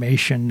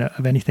confirmation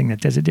of anything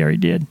that Desideri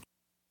did.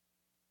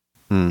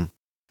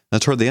 Now,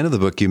 toward the end of the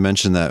book, you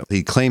mentioned that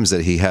he claims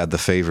that he had the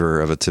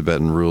favor of a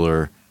Tibetan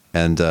ruler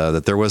and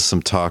that there was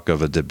some talk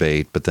of a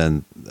debate, but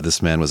then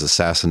this man was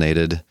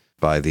assassinated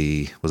by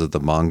the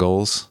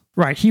Mongols?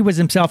 Right. He was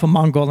himself a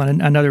Mongol,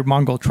 and another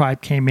Mongol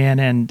tribe came in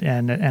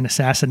and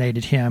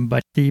assassinated him.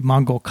 But the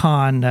Mongol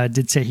Khan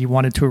did say he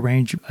wanted to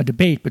arrange a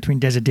debate between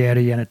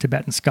Desideri and a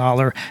Tibetan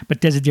scholar,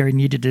 but Desideri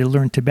needed to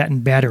learn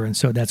Tibetan better, and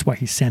so that's why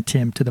he sent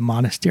him to the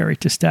monastery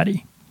to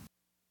study.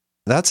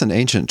 That's an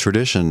ancient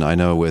tradition, I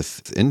know,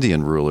 with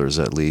Indian rulers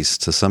at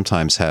least, to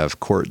sometimes have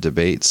court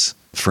debates,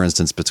 for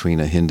instance, between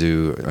a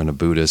Hindu and a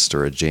Buddhist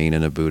or a Jain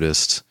and a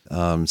Buddhist.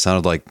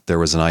 Sounded like there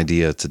was an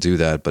idea to do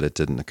that, but it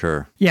didn't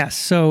occur. Yes.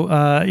 So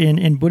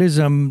in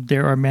Buddhism,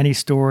 there are many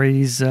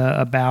stories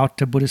about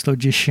Buddhist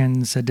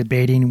logicians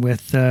debating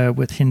with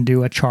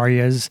Hindu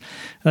acharyas.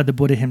 The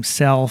Buddha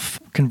himself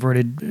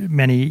converted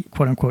many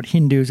quote-unquote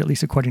Hindus, at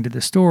least according to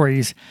the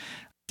stories.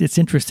 It's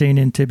interesting,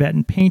 in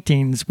Tibetan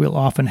paintings, we'll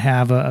often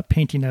have a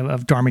painting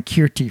of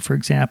Dharmakirti, for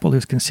example,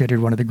 who's considered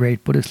one of the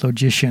great Buddhist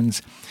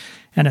logicians.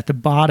 And at the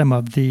bottom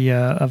of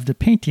the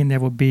painting, there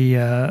will be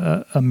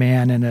a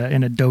man in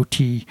a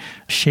dhoti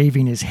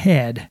shaving his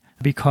head,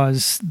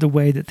 because the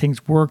way that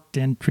things worked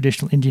in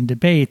traditional Indian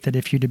debate, that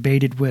if you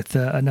debated with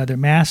another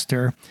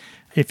master,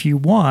 if you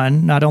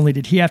won, not only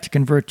did he have to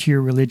convert to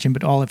your religion,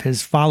 but all of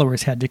his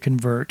followers had to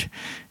convert.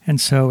 And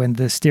so in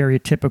the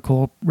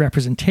stereotypical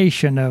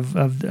representation of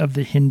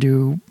the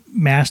Hindu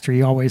master,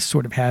 he always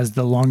sort of has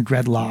the long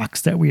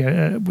dreadlocks that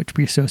which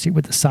we associate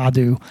with the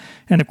sadhu.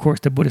 And of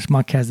course, the Buddhist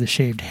monk has the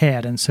shaved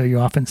head. And so you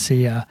often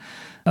see a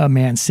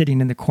man sitting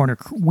in the corner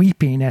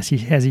weeping as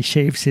he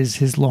shaves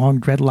his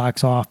long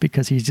dreadlocks off,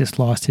 because he's just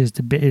lost his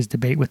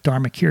debate with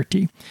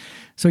Dharmakirti.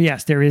 So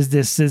yes, there is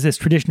this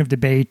tradition of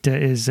debate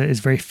is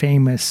very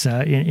famous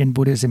in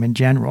Buddhism in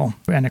general,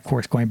 and of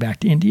course going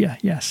back to India.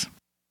 Yes.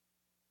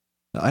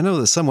 I know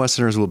that some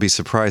Westerners will be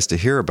surprised to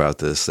hear about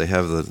this. They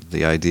have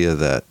the idea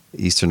that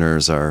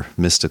Easterners are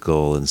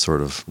mystical and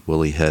sort of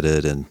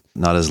woolly-headed and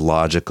not as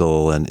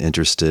logical and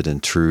interested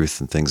in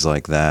truth and things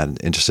like that,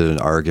 and interested in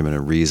argument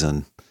and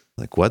reason.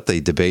 Like what?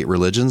 They debate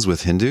religions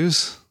with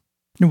Hindus?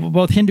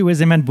 Both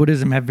Hinduism and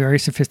Buddhism have very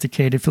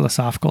sophisticated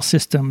philosophical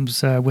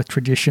systems with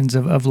traditions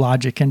of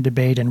logic and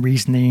debate and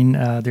reasoning.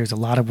 There's a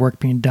lot of work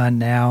being done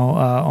now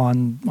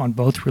on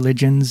both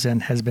religions,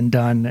 and has been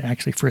done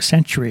actually for a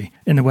century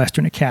in the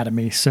Western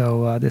Academy.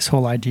 So this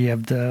whole idea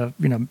of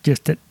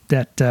just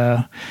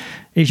that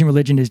Asian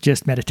religion is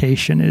just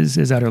meditation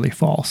is utterly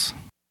false.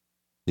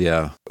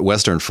 Yeah.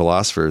 Western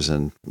philosophers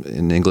in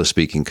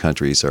English-speaking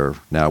countries are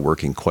now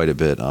working quite a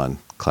bit on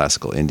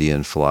classical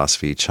Indian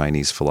philosophy,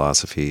 Chinese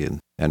philosophy,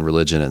 and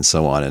religion and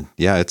so on. And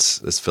yeah,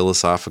 it's as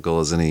philosophical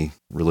as any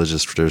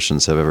religious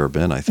traditions have ever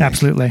been, I think.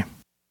 Absolutely.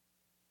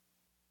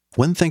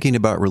 When thinking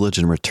about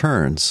religion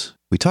returns,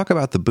 we talk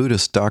about the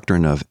Buddhist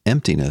doctrine of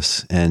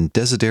emptiness and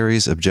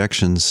Desideri's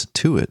objections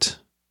to it.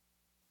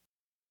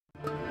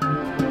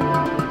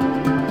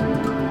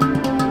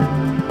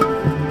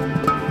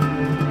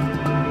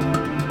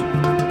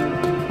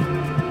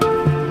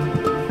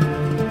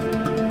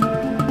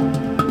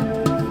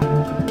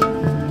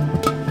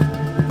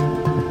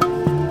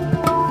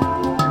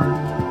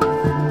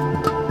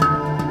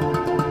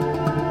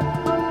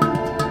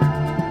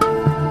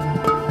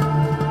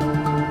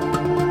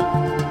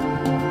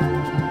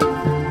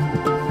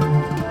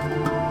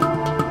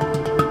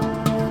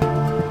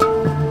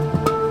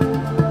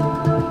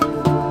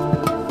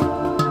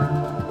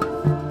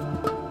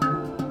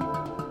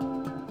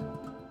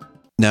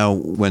 Now,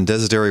 when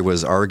Desideri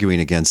was arguing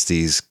against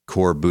these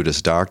core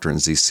Buddhist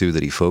doctrines, these two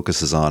that he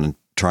focuses on, and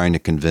trying to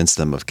convince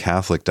them of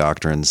Catholic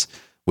doctrines,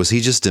 was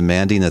he just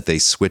demanding that they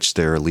switch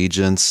their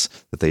allegiance,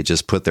 that they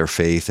just put their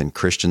faith in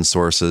Christian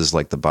sources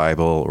like the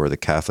Bible or the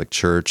Catholic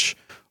Church,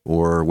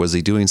 or was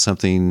he doing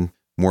something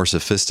more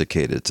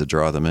sophisticated to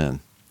draw them in?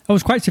 It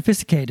was quite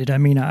sophisticated. I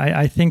mean,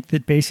 I think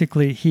that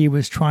basically he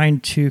was trying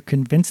to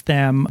convince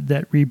them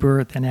that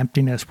rebirth and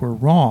emptiness were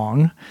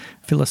wrong,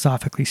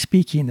 philosophically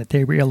speaking, that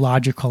they were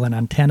illogical and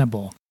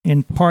untenable,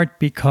 in part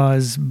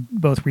because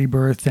both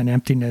rebirth and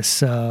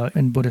emptiness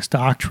in Buddhist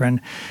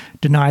doctrine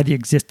deny the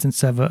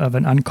existence of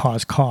an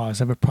uncaused cause,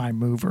 of a prime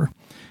mover.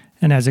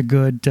 And as a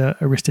good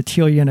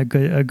Aristotelian, a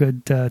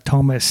good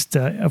Thomist,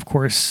 of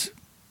course,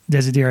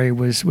 Desideri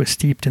was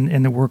steeped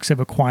in the works of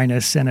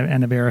Aquinas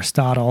and of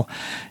Aristotle,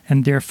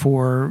 and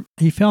therefore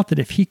he felt that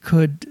if he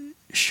could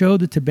show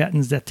the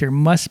Tibetans that there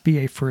must be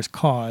a first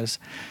cause,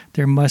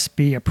 there must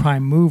be a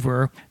prime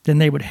mover, then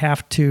they would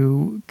have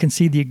to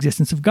concede the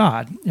existence of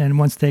God. And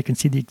once they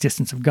concede the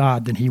existence of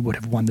God, then he would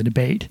have won the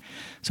debate.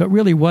 So it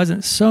really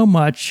wasn't so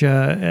much,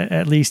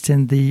 at least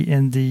in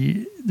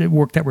the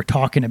work that we're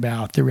talking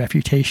about, the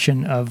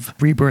refutation of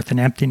rebirth and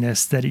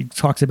emptiness, that he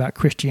talks about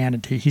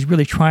Christianity. He's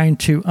really trying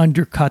to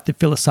undercut the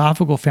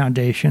philosophical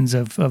foundations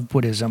of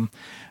Buddhism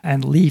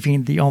and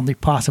leaving the only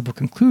possible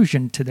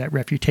conclusion to that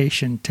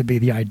refutation to be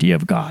the idea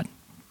of God.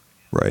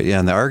 Right, yeah,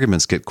 and the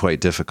arguments get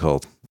quite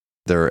difficult.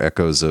 There are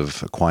echoes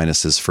of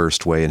Aquinas'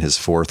 first way and his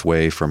fourth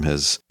way from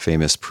his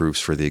famous proofs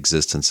for the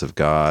existence of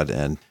God,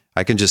 and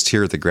I can just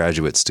hear the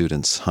graduate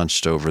students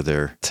hunched over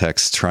their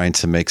texts trying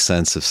to make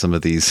sense of some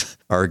of these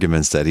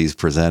arguments that he's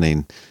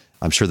presenting.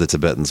 I'm sure the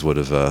Tibetans would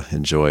have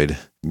enjoyed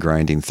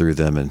grinding through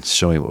them and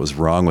showing what was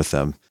wrong with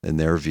them in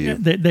their view.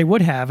 They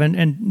would have, and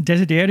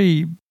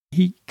Desideri,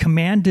 he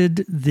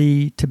commanded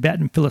the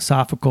Tibetan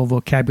philosophical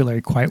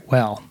vocabulary quite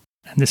well.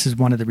 And this is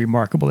one of the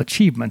remarkable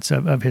achievements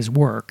of his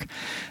work,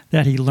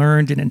 that he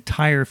learned an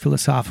entire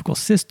philosophical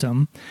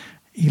system.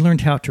 He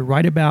learned how to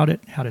write about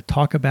it, how to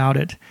talk about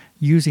it,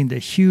 using the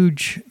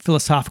huge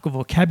philosophical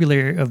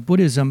vocabulary of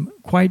Buddhism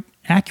quite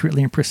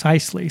accurately and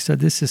precisely. So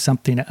this is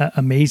something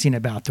amazing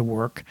about the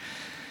work.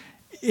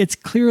 It's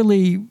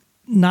clearly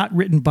not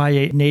written by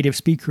a native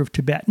speaker of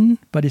Tibetan,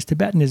 but his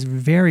Tibetan is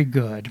very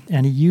good,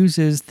 and he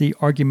uses the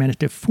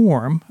argumentative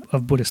form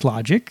of Buddhist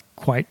logic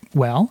quite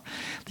well.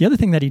 The other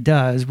thing that he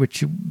does,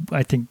 which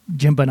I think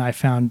Jimba and I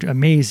found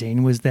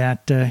amazing, was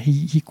that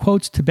he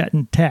quotes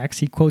Tibetan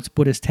texts, he quotes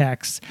Buddhist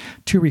texts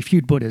to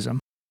refute Buddhism.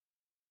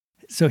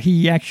 So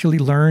he actually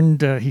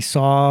learned, he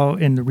saw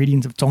in the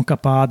readings of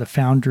Tsongkhapa, the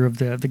founder of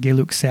the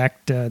Gelug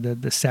sect,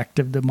 the sect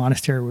of the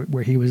monastery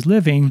where he was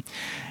living.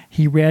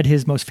 He read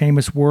his most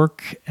famous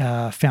work,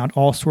 found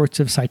all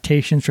sorts of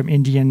citations from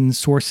Indian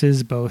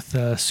sources, both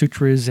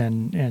sutras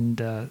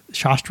and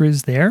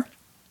shastras there.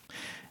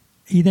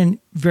 He then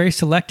very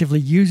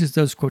selectively uses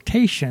those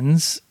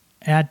quotations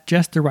at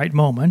just the right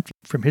moment,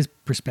 from his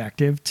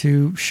perspective,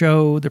 to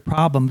show the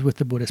problems with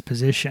the Buddhist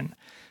position.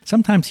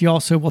 Sometimes he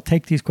also will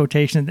take these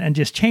quotations and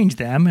just change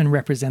them and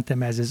represent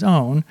them as his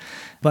own.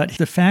 But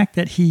the fact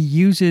that he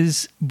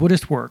uses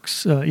Buddhist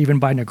works, even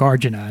by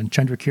Nagarjuna and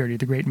Chandrakirti,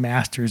 the great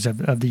masters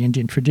of the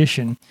Indian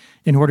tradition,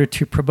 in order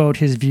to promote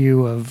his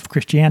view of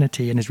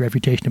Christianity and his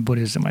refutation of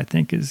Buddhism, I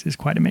think is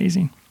quite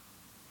amazing.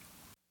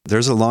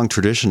 There's a long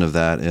tradition of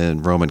that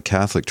in Roman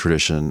Catholic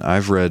tradition.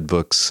 I've read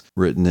books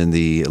written in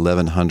the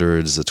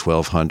 1100s, the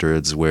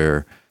 1200s,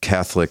 where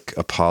Catholic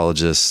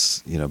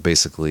apologists,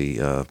 basically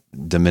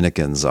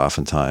Dominicans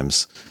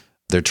oftentimes,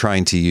 they're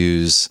trying to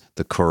use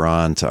the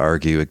Quran to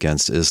argue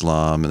against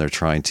Islam, and they're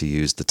trying to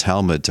use the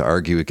Talmud to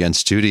argue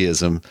against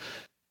Judaism.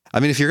 I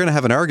mean, if you're going to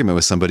have an argument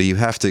with somebody, you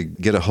have to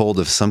get a hold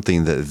of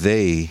something that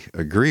they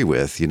agree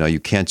with. You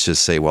can't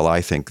just say, well, I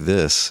think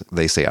this.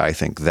 They say, I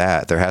think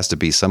that. There has to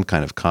be some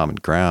kind of common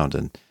ground.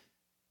 And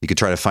you could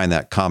try to find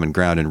that common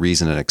ground in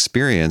reason and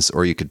experience,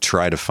 or you could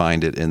try to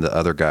find it in the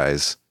other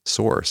guy's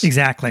source.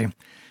 Exactly.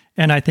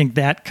 And I think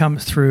that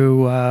comes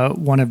through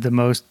one of the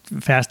most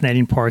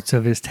fascinating parts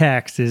of his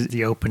text is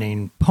the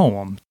opening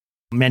poem.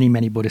 Many,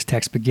 many Buddhist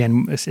texts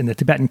begin, in the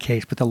Tibetan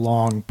case, with a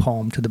long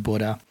poem to the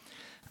Buddha.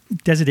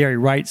 Desideri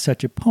writes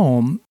such a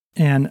poem,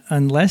 and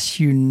unless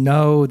you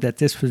know that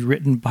this was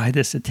written by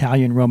this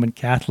Italian Roman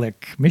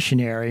Catholic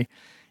missionary,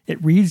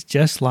 it reads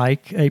just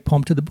like a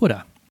poem to the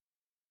Buddha.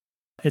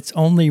 It's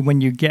only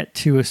when you get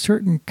to a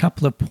certain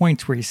couple of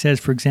points where he says,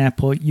 for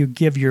example, you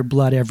give your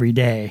blood every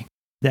day,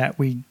 that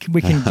we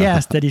can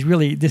guess that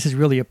this is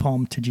really a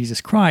poem to Jesus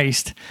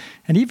Christ.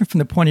 And even from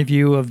the point of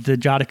view of the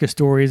Jataka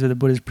stories of the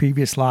Buddha's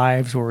previous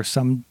lives or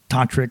some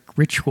tantric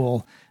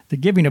ritual, the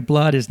giving of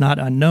blood is not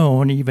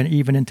unknown,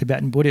 even in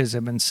Tibetan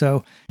Buddhism. And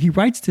so he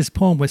writes this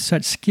poem with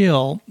such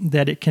skill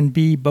that it can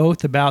be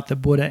both about the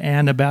Buddha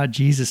and about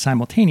Jesus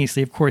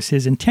simultaneously. Of course,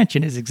 his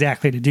intention is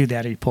exactly to do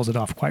that. He pulls it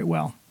off quite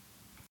well.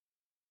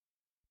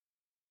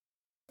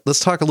 Let's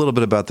talk a little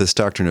bit about this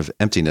doctrine of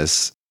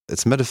emptiness.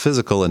 It's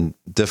metaphysical and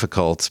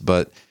difficult,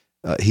 but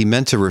he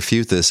meant to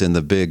refute this in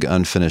the big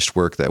unfinished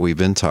work that we've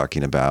been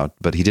talking about,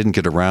 but he didn't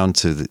get around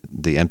to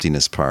the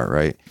emptiness part,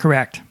 right?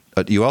 Correct.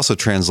 But you also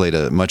translate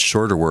a much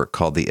shorter work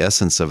called The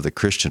Essence of the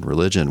Christian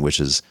Religion, which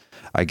is,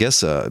 I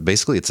guess,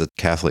 basically it's a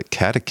Catholic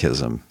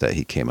catechism that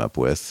he came up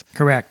with.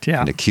 Correct,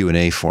 yeah. In a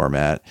Q&A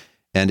format.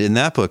 And in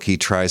that book, he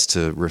tries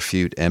to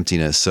refute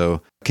emptiness.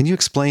 So can you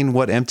explain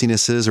what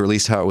emptiness is, or at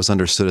least how it was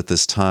understood at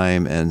this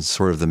time, and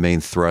sort of the main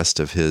thrust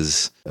of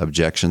his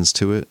objections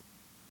to it?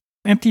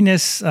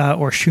 Emptiness,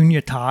 or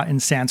shunyata in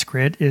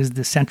Sanskrit, is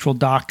the central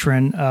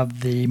doctrine of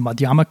the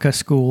Madhyamaka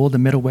school, the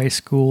middle way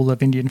school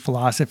of Indian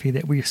philosophy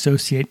that we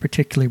associate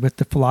particularly with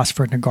the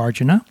philosopher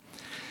Nagarjuna.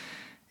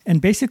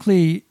 And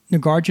basically,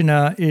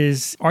 Nagarjuna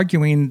is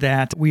arguing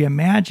that we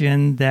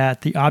imagine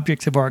that the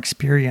objects of our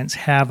experience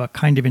have a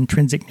kind of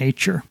intrinsic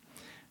nature,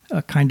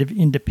 a kind of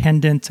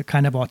independence, a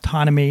kind of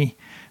autonomy,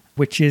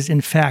 which is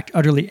in fact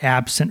utterly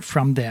absent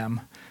from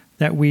them,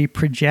 that we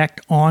project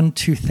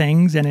onto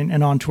things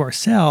and onto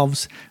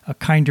ourselves a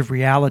kind of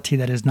reality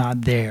that is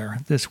not there.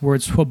 This word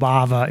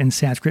swabhava in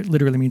Sanskrit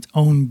literally means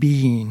own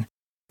being.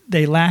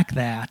 They lack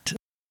that.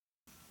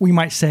 We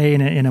might say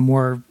in a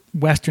more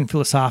Western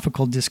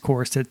philosophical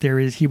discourse that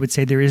he would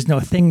say there is no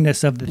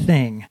thingness of the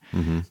thing.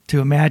 Mm-hmm. To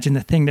imagine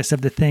the thingness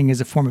of the thing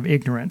is a form of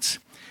ignorance.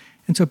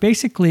 And so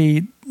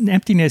basically,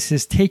 emptiness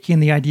is taking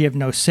the idea of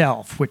no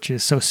self, which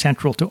is so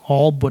central to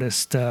all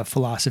Buddhist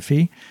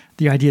philosophy,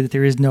 the idea that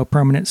there is no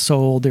permanent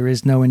soul, there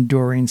is no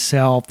enduring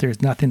self,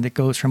 there's nothing that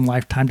goes from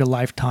lifetime to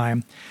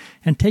lifetime,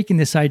 and taking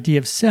this idea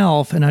of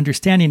self and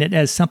understanding it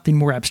as something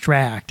more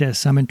abstract, as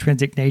some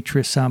intrinsic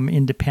nature, some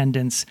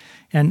independence,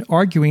 and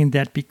arguing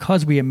that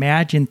because we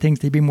imagine things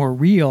to be more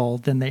real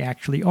than they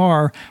actually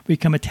are, we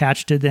become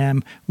attached to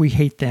them, we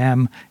hate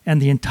them,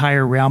 and the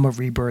entire realm of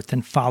rebirth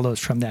then follows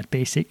from that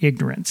basic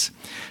ignorance.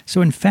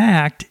 So in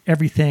fact,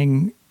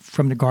 everything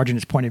from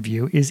Nagarjuna's point of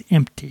view is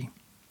empty.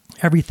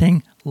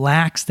 Everything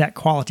lacks that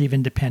quality of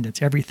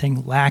independence.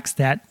 Everything lacks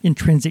that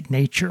intrinsic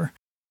nature.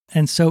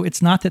 And so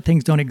it's not that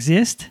things don't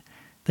exist.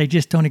 They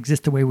just don't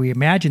exist the way we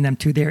imagine them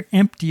to. They're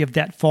empty of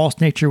that false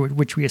nature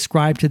which we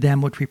ascribe to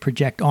them, which we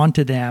project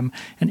onto them.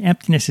 And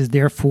emptiness is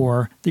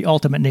therefore the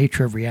ultimate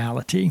nature of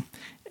reality.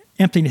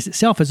 Emptiness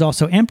itself is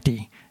also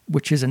empty,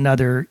 which is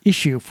another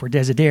issue for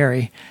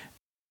Desideri.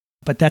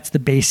 But that's the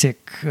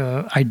basic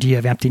idea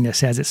of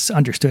emptiness as it's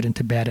understood in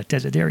Tibet at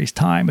Desideri's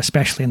time,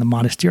 especially in the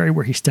monastery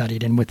where he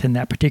studied and within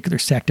that particular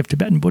sect of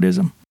Tibetan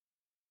Buddhism.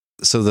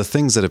 So the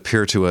things that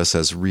appear to us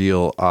as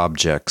real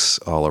objects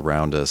all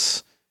around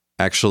us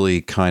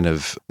actually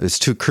it's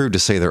too crude to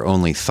say they're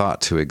only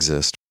thought to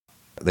exist.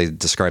 They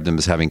describe them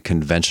as having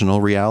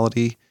conventional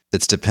reality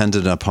that's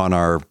dependent upon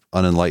our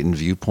unenlightened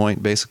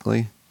viewpoint,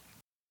 basically.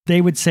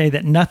 They would say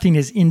that nothing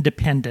is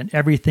independent,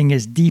 everything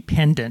is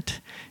dependent.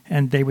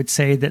 And they would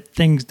say that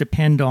things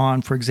depend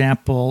on, for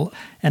example,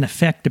 an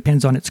effect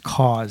depends on its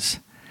cause.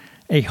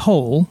 A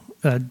whole,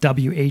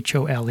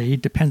 W-H-O-L-E,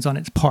 depends on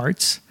its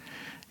parts.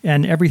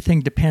 And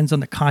everything depends on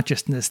the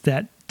consciousness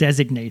that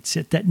designates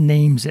it, that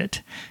names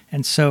it.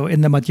 And so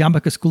in the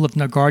Madhyamaka school of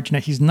Nagarjuna,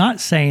 he's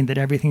not saying that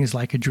everything is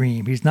like a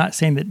dream. He's not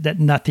saying that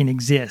nothing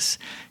exists.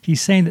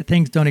 He's saying that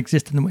things don't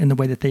exist in the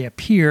way that they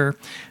appear.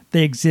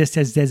 They exist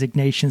as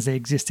designations, they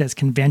exist as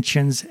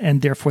conventions,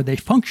 and therefore they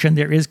function.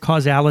 There is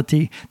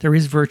causality, there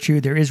is virtue,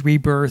 there is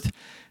rebirth.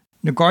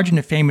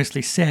 Nagarjuna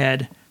famously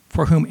said,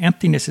 "For whom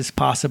emptiness is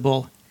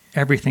possible,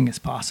 everything is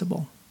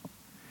possible.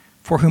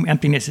 For whom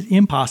emptiness is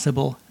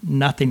impossible,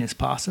 nothing is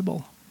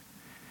possible."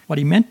 What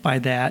he meant by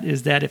that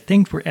is that if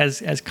things were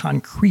as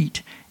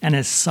concrete and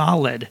as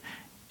solid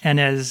and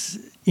as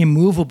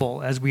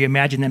immovable as we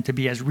imagine them to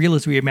be, as real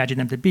as we imagine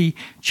them to be,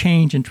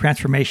 change and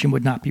transformation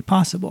would not be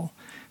possible.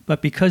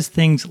 But because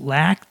things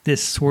lack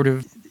this sort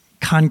of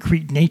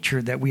concrete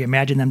nature that we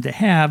imagine them to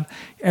have,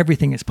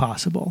 everything is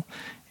possible.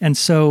 And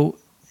so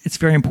it's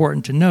very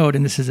important to note,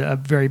 and this is a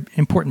very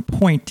important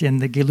point in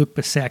the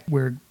Gelugpa sect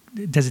where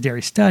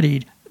Desideri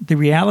studied, the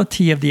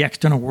reality of the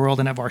external world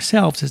and of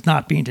ourselves is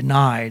not being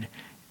denied.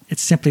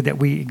 It's simply that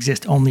we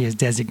exist only as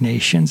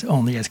designations,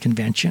 only as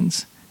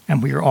conventions,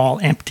 and we are all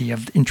empty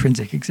of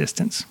intrinsic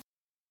existence.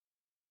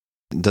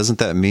 Doesn't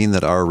that mean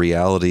that our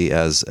reality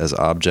as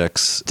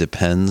objects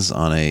depends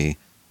on a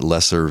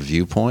lesser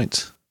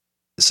viewpoint?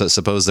 So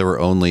suppose there were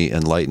only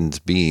enlightened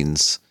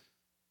beings,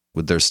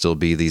 would there still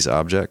be these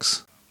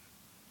objects?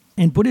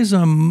 In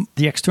Buddhism,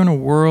 the external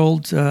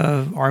world,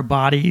 our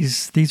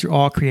bodies, these are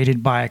all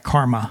created by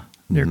karma.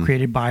 They're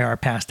created by our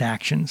past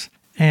actions.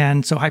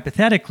 And so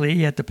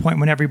hypothetically, at the point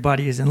when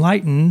everybody is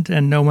enlightened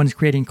and no one's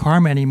creating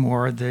karma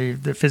anymore,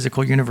 the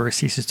physical universe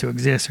ceases to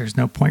exist. There's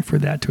no point for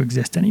that to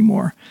exist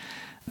anymore.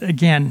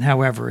 Again,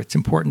 however, it's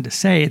important to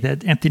say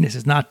that emptiness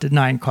is not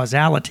denying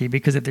causality,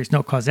 because if there's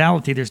no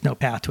causality, there's no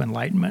path to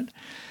enlightenment.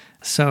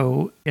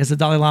 So, as the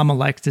Dalai Lama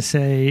likes to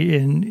say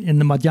in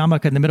the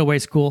Madhyamaka, in the middle way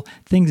school,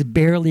 things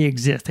barely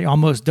exist. They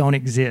almost don't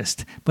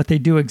exist, but they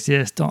do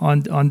exist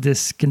on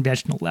this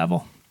conventional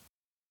level.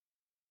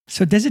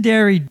 So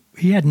Desideri,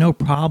 he had no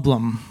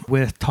problem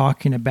with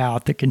talking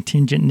about the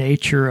contingent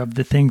nature of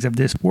the things of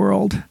this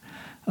world.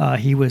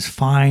 He was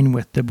fine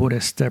with the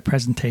Buddhist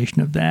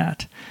presentation of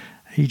that.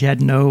 He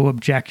had no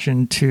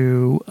objection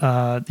to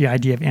the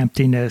idea of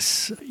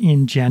emptiness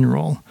in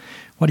general.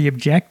 What he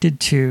objected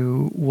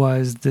to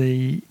was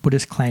the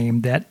Buddhist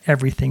claim that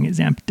everything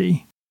is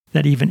empty,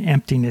 that even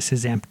emptiness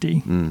is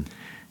empty.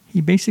 He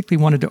basically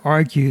wanted to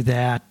argue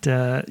that,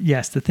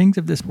 yes, the things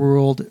of this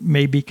world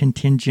may be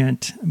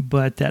contingent,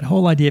 but that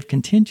whole idea of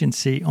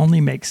contingency only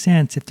makes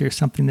sense if there's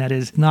something that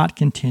is not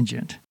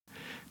contingent.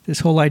 This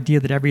whole idea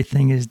that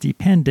everything is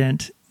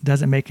dependent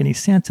doesn't make any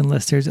sense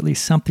unless there's at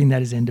least something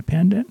that is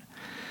independent.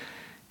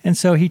 And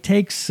so he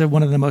takes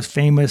one of the most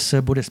famous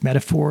Buddhist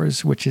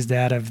metaphors, which is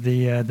that of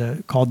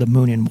called the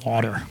moon in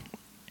water.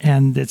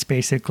 And it's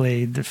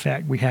basically the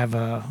fact we have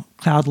a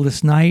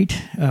cloudless night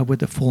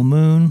with a full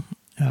moon.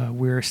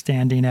 We're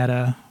standing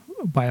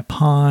by a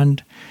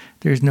pond.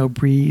 There's no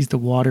breeze. The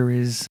water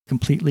is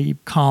completely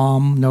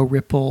calm, no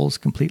ripples,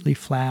 completely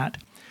flat.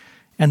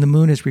 And the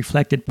moon is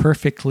reflected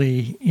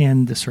perfectly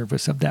in the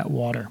surface of that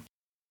water.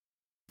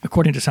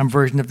 According to some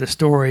version of the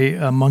story,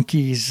 a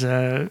monkey's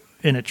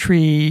in a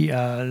tree,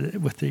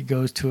 he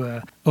goes to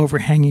a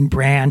overhanging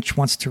branch,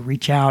 wants to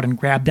reach out and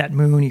grab that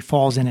moon. He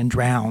falls in and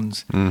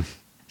drowns.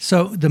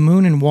 So the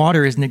moon in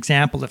water is an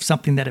example of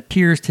something that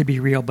appears to be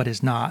real but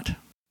is not.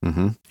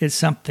 It's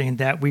something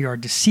that we are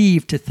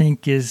deceived to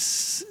think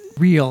is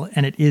real,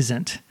 and it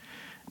isn't.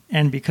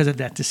 And because of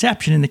that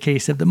deception, in the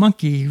case of the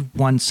monkey,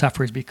 one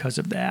suffers because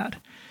of that.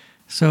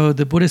 So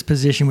the Buddhist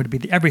position would be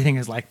that everything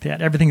is like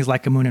that. Everything is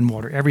like a moon in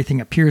water.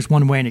 Everything appears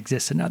one way and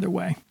exists another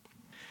way.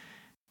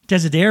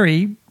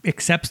 Desideri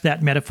accepts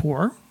that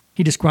metaphor.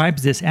 He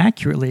describes this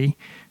accurately,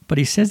 but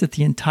he says that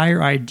the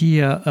entire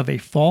idea of a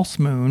false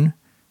moon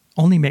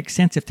only makes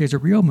sense if there's a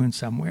real moon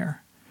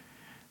somewhere.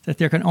 That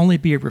there can only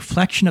be a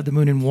reflection of the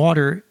moon in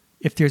water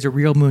if there's a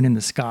real moon in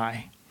the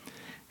sky.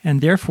 And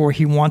therefore,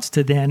 he wants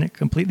to then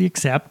completely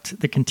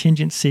accept the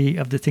contingency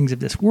of the things of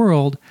this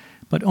world,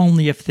 but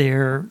only if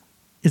there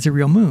is a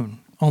real moon,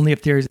 only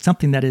if there's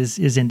something that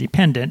is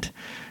independent.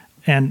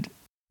 And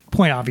the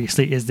point,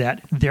 obviously, is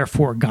that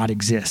therefore God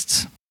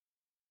exists.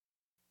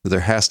 There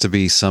has to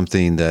be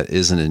something that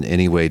isn't in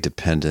any way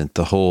dependent.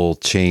 The whole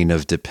chain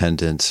of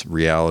dependent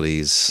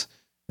realities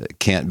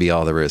can't be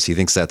all there is. He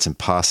thinks that's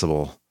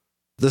impossible.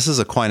 This is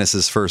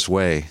Aquinas' first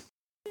way.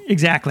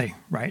 Exactly,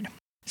 right.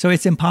 So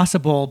it's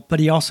impossible, but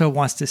he also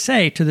wants to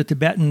say to the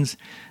Tibetans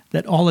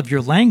that all of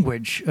your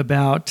language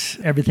about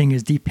everything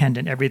is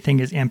dependent, everything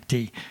is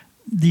empty,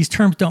 these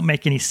terms don't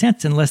make any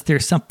sense unless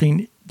there's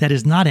something that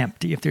is not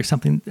empty,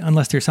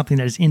 unless there's something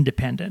that is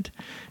independent.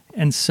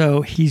 And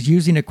so he's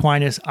using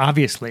Aquinas,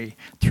 obviously,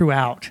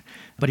 throughout,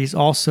 but he's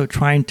also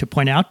trying to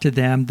point out to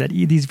them that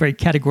these very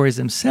categories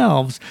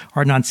themselves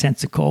are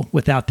nonsensical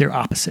without their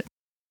opposite.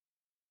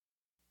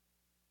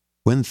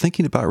 When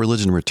thinking about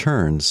religion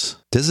returns,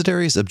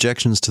 Desideri's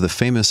objections to the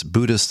famous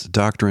Buddhist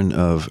doctrine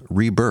of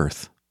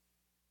rebirth.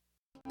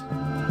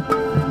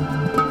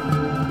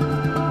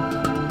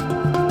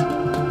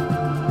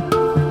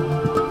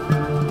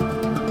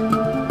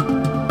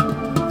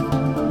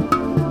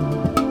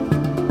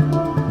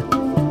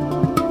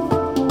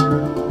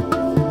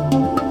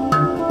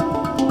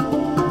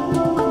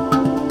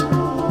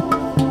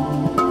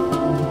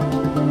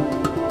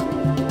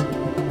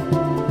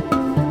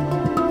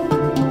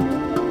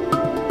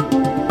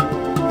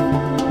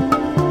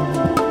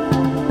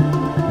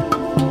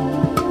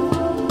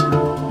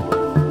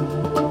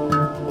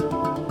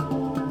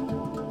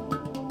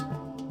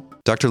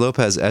 Dr.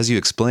 Lopez, as you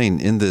explain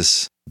in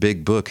this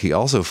big book, he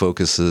also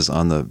focuses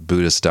on the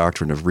Buddhist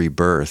doctrine of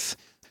rebirth.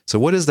 So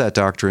what is that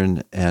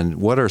doctrine, and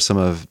what are some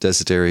of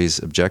Desideri's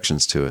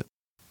objections to it?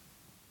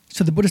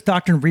 So the Buddhist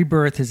doctrine of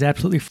rebirth is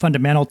absolutely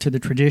fundamental to the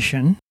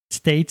tradition. It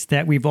states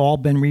that we've all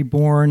been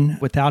reborn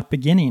without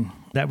beginning,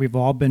 that we've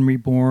all been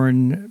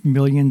reborn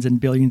millions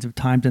and billions of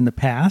times in the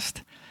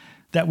past,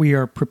 that we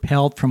are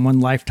propelled from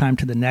one lifetime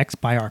to the next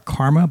by our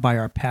karma, by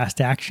our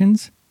past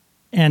actions.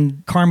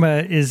 And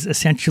karma is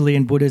essentially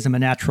in Buddhism a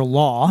natural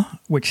law,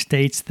 which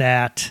states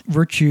that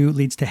virtue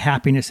leads to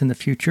happiness in the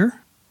future,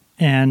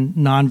 and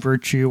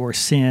non-virtue or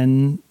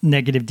sin,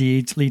 negative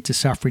deeds, lead to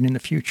suffering in the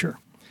future.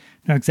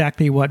 Now,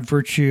 exactly what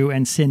virtue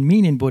and sin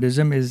mean in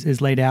Buddhism is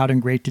laid out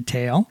in great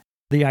detail.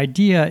 The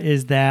idea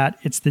is that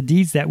it's the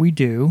deeds that we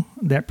do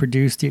that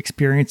produce the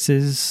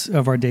experiences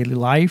of our daily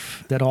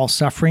life, that all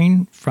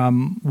suffering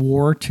from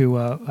war to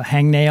a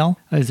hangnail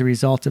is the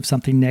result of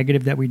something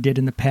negative that we did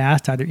in the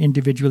past, either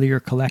individually or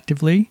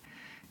collectively.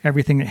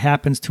 Everything that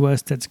happens to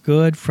us that's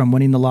good, from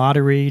winning the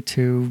lottery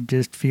to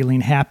just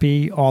feeling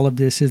happy, all of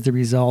this is the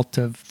result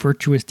of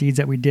virtuous deeds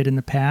that we did in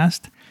the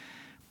past.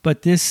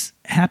 But this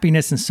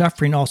happiness and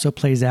suffering also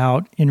plays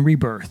out in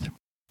rebirth.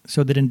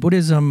 So that in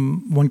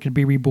Buddhism, one could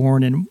be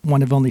reborn in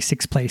one of only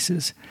 6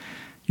 places.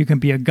 You can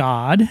be a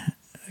god.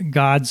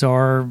 Gods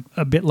are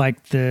a bit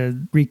like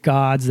the Greek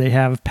gods. They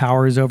have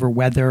powers over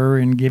weather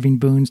and giving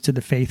boons to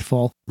the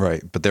faithful.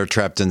 Right, but they're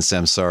trapped in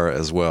samsara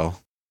as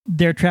well.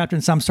 They're trapped in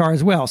samsara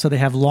as well. So they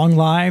have long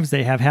lives,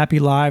 they have happy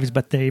lives,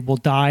 but they will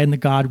die in the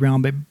god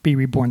realm but be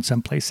reborn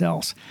someplace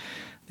else.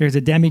 There's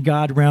a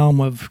demigod realm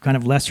of kind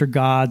of lesser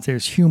gods.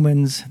 There's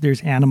humans,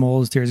 there's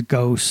animals, there's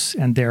ghosts,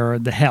 and there are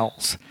the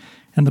hells.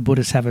 And the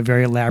Buddhists have a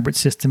very elaborate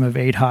system of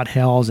 8 hot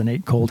hells and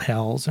 8 cold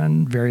hells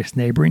and various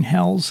neighboring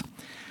hells.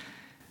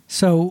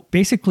 So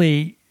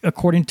basically,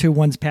 according to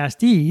one's past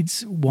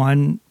deeds,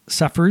 one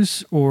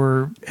suffers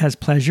or has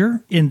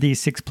pleasure in these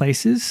 6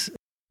 places.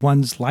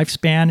 One's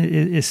lifespan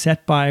is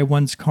set by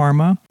one's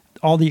karma.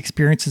 All the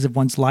experiences of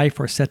one's life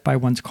are set by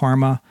one's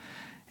karma.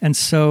 And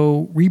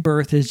so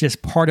rebirth is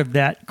just part of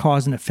that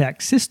cause and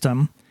effect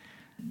system.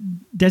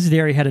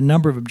 Desideri had a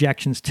number of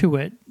objections to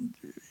it.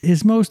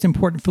 His most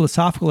important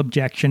philosophical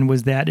objection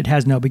was that it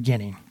has no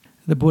beginning.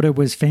 The Buddha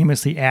was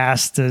famously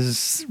asked,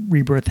 does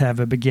rebirth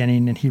have a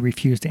beginning? And he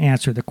refused to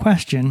answer the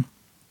question.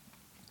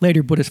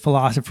 Later Buddhist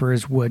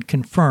philosophers would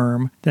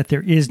confirm that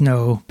there is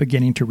no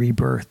beginning to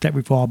rebirth, that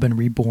we've all been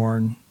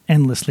reborn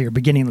endlessly or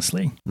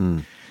beginninglessly.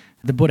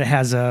 The Buddha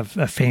has a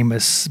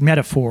famous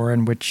metaphor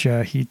in which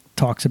he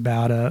talks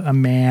about a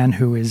man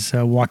who is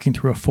walking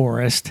through a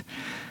forest.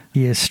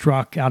 He is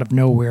struck out of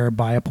nowhere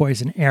by a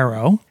poison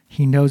arrow.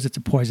 He knows it's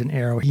a poison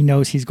arrow. He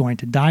knows he's going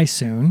to die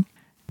soon.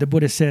 The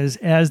Buddha says,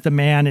 as the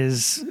man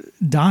is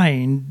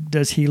dying,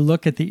 does he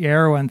look at the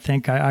arrow and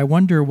think, I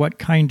wonder what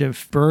kind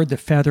of bird the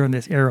feather on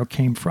this arrow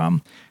came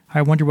from?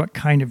 I wonder what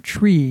kind of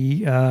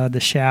tree the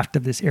shaft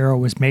of this arrow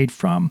was made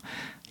from?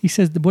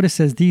 The Buddha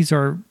says, these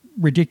are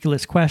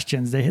ridiculous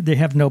questions. They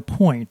have no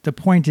point. The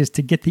point is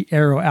to get the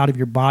arrow out of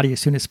your body as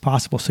soon as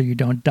possible so you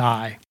don't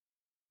die.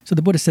 So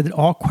the Buddha said that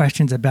all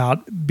questions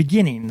about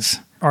beginnings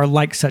are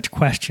like such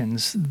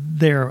questions.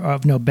 They're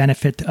of no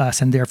benefit to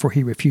us, and therefore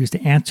he refused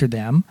to answer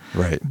them.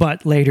 Right.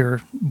 But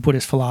later,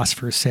 Buddhist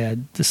philosophers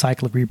said the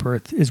cycle of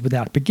rebirth is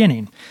without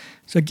beginning.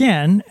 So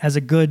again, as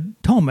a good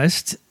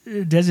Thomist,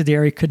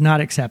 Desideri could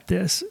not accept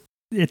this.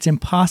 It's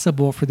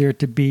impossible for there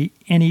to be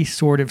any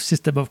sort of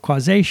system of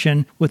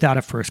causation without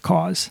a first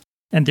cause,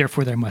 and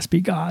therefore there must be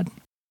God.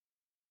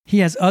 He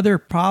has other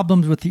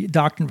problems with the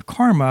doctrine of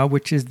karma,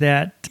 which is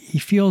that he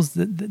feels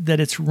that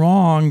it's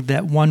wrong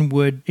that one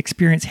would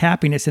experience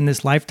happiness in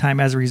this lifetime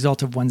as a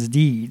result of one's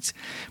deeds.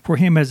 For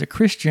him as a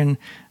Christian,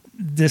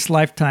 this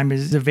lifetime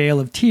is a vale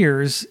of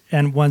tears,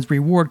 and one's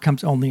reward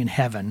comes only in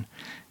heaven.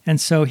 And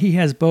so he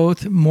has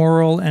both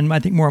moral and, I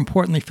think more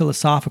importantly,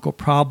 philosophical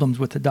problems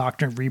with the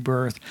doctrine of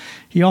rebirth.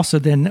 He also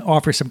then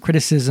offers some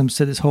criticisms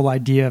to this whole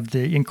idea of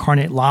the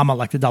incarnate Lama,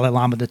 like the Dalai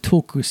Lama, the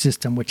Tulku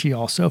system, which he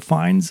also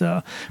finds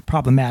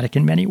problematic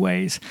in many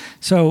ways.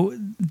 So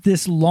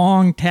this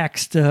long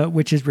text,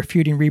 which is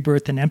refuting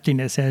rebirth and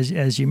emptiness,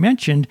 as you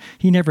mentioned,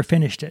 he never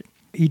finished it.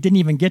 He didn't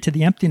even get to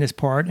the emptiness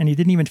part, and he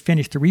didn't even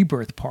finish the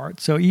rebirth part.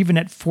 So even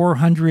at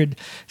 400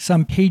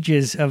 some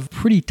pages of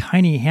pretty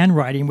tiny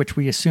handwriting, which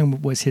we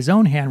assume was his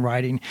own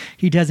handwriting,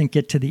 he doesn't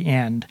get to the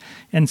end.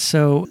 And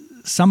so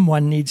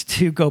someone needs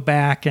to go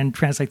back and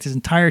translate this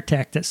entire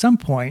text at some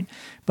point.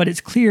 But it's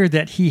clear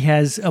that he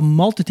has a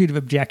multitude of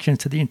objections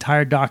to the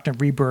entire doctrine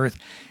of rebirth.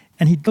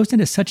 And he goes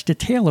into such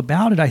detail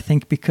about it, I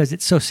think, because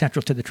it's so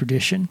central to the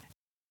tradition.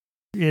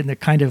 In the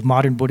kind of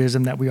modern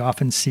Buddhism that we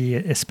often see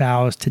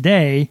espoused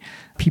today,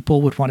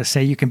 people would want to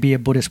say you can be a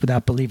Buddhist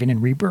without believing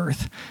in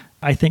rebirth.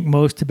 I think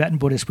most Tibetan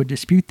Buddhists would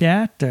dispute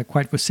that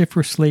quite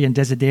vociferously, and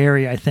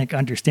Desideri, I think,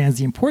 understands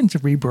the importance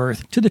of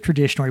rebirth to the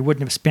tradition, or he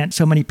wouldn't have spent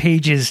so many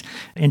pages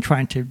in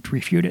trying to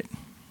refute it.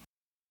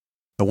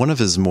 One of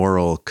his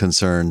moral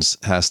concerns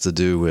has to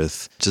do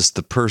with just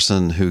the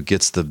person who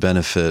gets the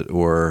benefit,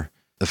 or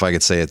if I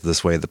could say it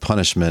this way, the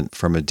punishment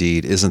from a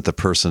deed isn't the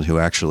person who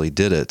actually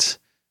did it.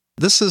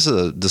 This is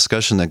a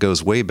discussion that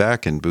goes way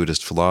back in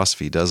Buddhist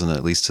philosophy, doesn't it?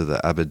 At least to the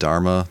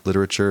Abhidharma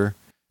literature.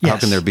 Yes. How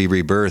can there be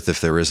rebirth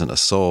if there isn't a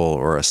soul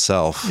or a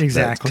self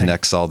that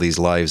connects all these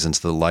lives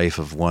into the life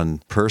of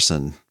one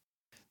person?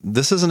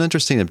 This is an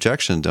interesting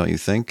objection, don't you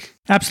think?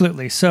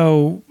 Absolutely.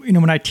 So,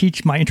 when I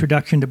teach my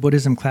Introduction to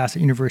Buddhism class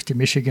at University of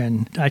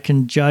Michigan, I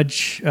can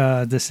judge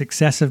the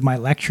success of my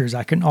lectures.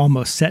 I can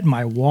almost set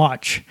my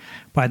watch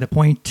by the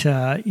point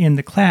in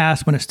the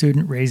class when a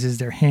student raises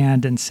their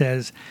hand and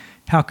says,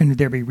 how can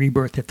there be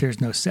rebirth if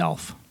there's no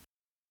self?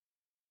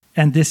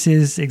 And this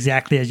is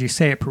exactly, as you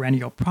say, a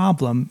perennial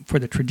problem for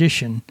the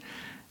tradition.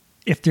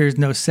 If there's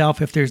no self,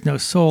 if there's no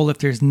soul, if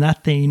there's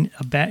nothing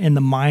in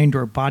the mind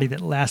or body that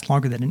lasts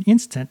longer than an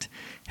instant,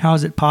 how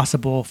is it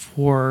possible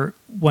for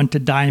one to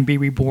die and be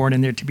reborn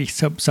and there to be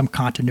some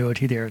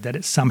continuity there, that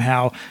it's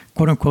somehow,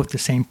 quote unquote, the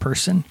same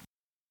person?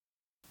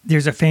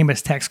 There's a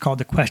famous text called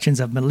The Questions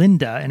of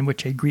Melinda, in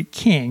which a Greek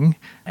king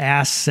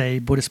asks a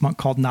Buddhist monk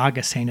called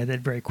Nagasena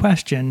that very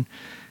question.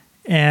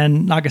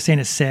 And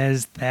Nagasena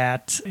says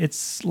that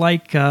it's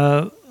like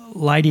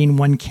lighting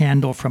one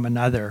candle from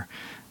another.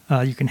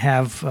 You can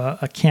have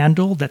a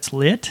candle that's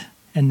lit,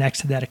 and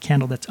next to that a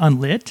candle that's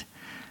unlit.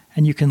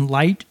 And you can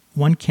light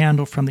one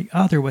candle from the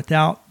other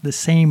without the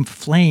same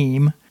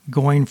flame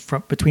going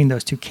between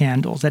those two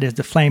candles. That is,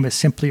 the flame is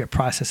simply a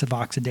process of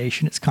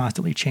oxidation. It's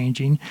constantly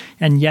changing,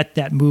 and yet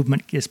that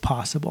movement is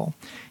possible.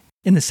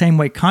 In the same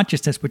way,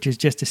 consciousness, which is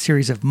just a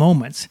series of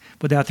moments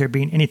without there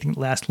being anything that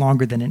lasts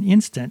longer than an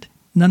instant,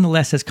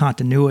 nonetheless has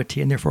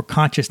continuity, and therefore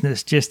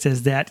consciousness, just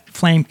as that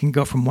flame can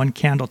go from one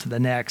candle to the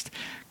next,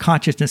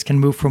 consciousness can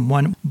move from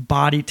one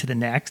body to the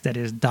next, that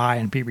is, die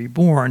and be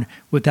reborn,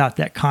 without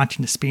that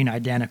consciousness being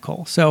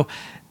identical. So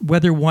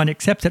whether one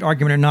accepts that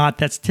argument or not,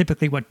 that's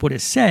typically what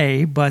Buddhists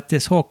say, but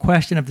this whole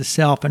question of the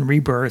self and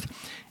rebirth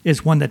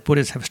is one that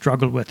Buddhists have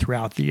struggled with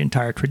throughout the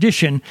entire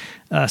tradition,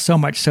 so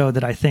much so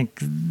that I think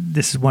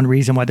this is one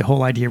reason why the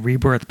whole idea of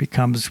rebirth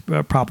becomes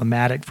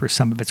problematic for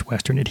some of its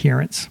Western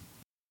adherents.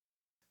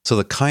 So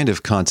the kind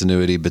of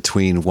continuity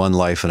between one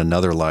life and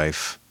another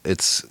life,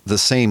 it's the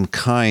same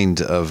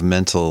kind of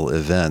mental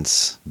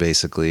events,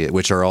 basically,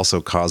 which are also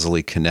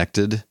causally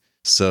connected.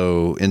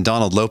 So in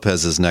Donald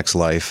Lopez's next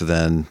life,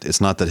 then,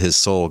 it's not that his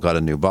soul got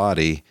a new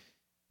body.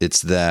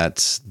 It's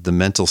that the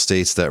mental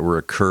states that were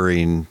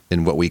occurring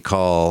in what we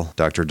call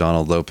Dr.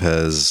 Donald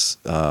Lopez,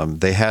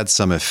 they had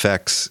some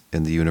effects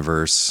in the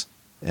universe,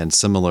 and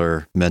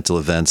similar mental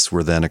events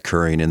were then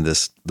occurring in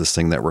this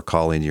thing that we're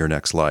calling your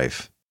next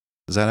life.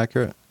 Is that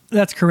accurate?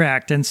 That's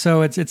correct. And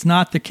so it's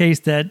not the case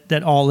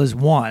that all is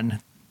one.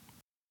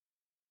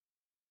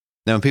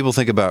 Now, when people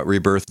think about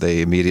rebirth,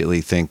 they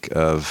immediately think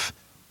of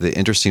the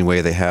interesting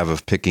way they have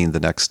of picking the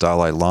next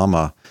Dalai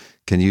Lama.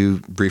 Can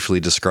you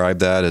briefly describe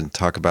that and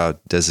talk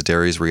about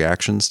Desideri's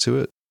reactions to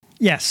it?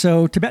 Yes.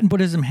 So Tibetan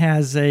Buddhism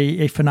has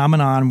a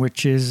phenomenon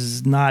which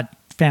is not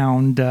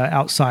found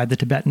outside the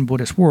Tibetan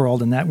Buddhist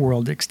world, and that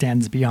world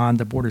extends beyond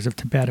the borders of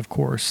Tibet, of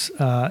course.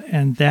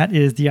 And that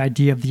is the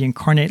idea of the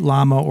incarnate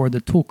Lama or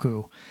the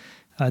tulku.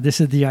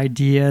 This is the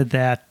idea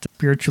that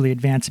spiritually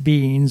advanced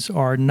beings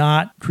are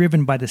not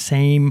driven by the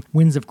same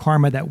winds of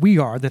karma that we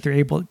are, that they're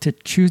able to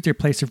choose their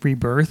place of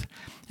rebirth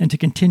and to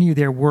continue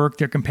their work,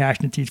 their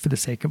compassionate deeds for the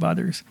sake of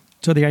others.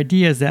 So the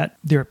idea is that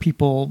there are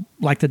people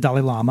like the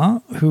Dalai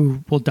Lama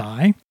who will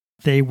die.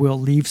 They will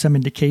leave some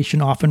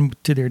indication often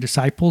to their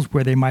disciples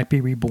where they might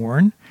be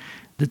reborn.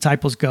 The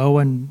disciples go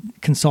and,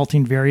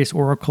 consulting various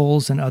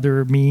oracles and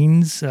other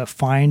means,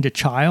 find a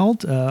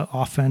child,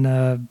 often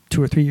a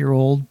 2 or 3 year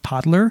old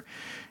toddler,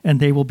 and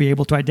they will be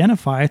able to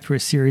identify through a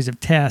series of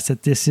tests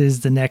that this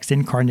is the next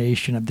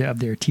incarnation of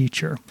their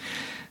teacher.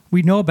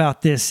 We know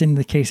about this in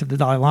the case of the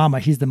Dalai Lama.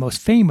 He's the most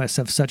famous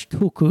of such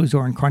tulkus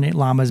or incarnate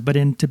lamas, but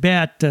in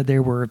Tibet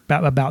there were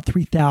about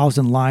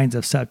 3,000 lines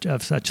of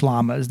such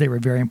lamas. They were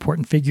very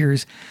important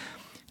figures.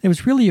 It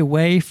was really a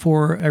way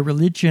for a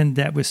religion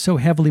that was so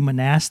heavily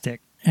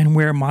monastic and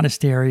where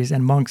monasteries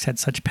and monks had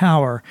such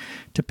power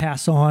to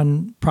pass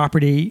on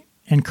property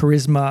and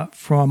charisma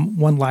from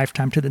one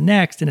lifetime to the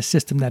next in a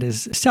system that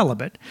is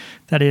celibate.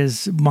 That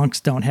is,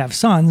 monks don't have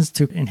sons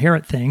to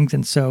inherit things,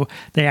 and so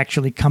they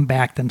actually come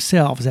back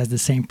themselves as the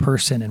same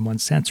person in one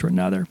sense or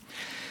another.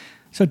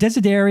 So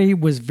Desideri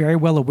was very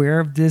well aware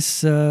of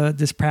this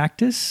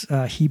practice.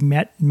 He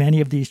met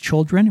many of these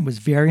children and was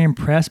very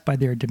impressed by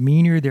their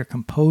demeanor, their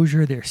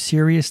composure, their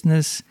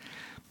seriousness,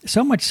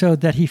 so much so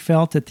that he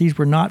felt that these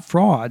were not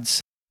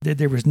frauds, that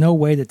there was no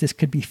way that this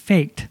could be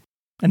faked.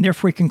 And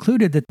therefore he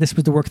concluded that this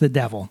was the work of the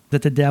devil,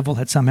 that the devil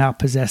had somehow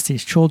possessed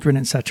these children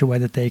in such a way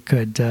that they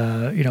could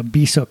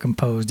be so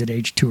composed at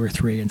age 2 or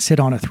 3 and sit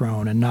on a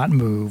throne and not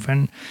move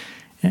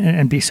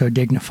and be so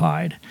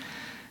dignified.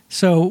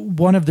 So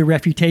one of the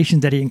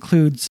refutations that he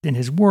includes in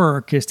his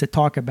work is to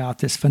talk about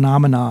this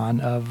phenomenon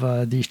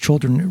of these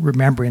children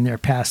remembering their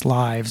past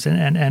lives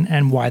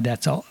and why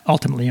that's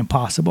ultimately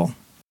impossible.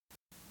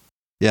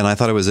 Yeah, and I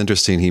thought it was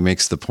interesting. He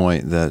makes the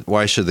point that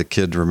why should the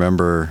kid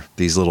remember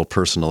these little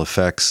personal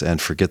effects and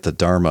forget the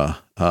Dharma,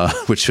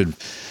 which should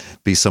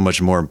be so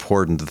much more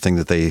important, the thing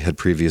that they had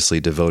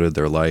previously devoted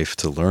their life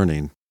to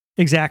learning.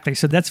 Exactly.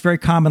 So that's very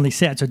commonly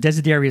said. So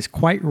Desideri is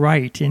quite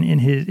right in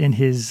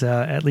his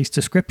at least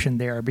description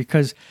there,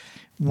 because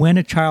when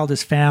a child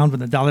is found,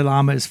 when the Dalai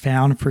Lama is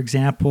found, for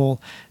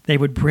example, they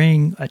would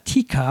bring a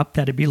teacup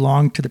that had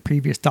belonged to the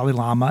previous Dalai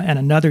Lama and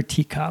another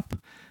teacup.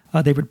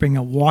 They would bring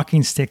a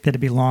walking stick that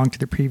had belonged to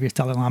the previous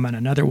Dalai Lama and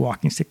another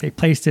walking stick. They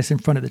placed this in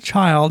front of the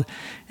child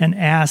and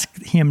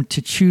asked him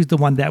to choose the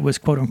one that was,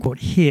 quote unquote,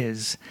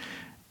 his.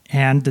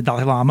 And the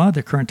Dalai Lama,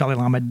 the current Dalai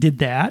Lama, did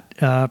that.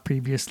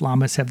 Previous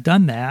lamas have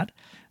done that.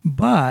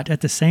 But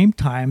at the same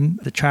time,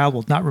 the child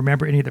will not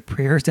remember any of the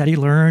prayers that he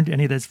learned,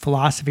 any of the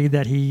philosophy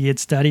that he had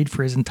studied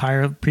for his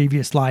entire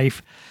previous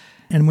life.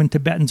 And when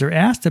Tibetans are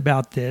asked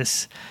about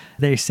this,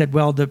 they said,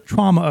 well, the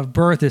trauma of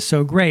birth is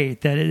so great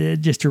that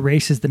it just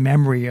erases the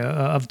memory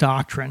of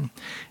doctrine.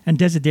 And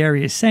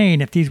Desideri is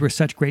saying, if these were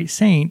such great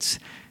saints,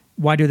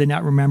 why do they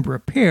not remember a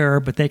pear,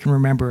 but they can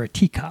remember a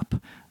teacup?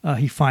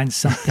 He finds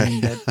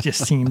something that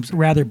just seems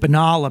rather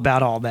banal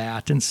about all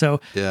that. And so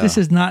This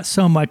is not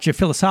so much a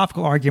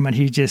philosophical argument.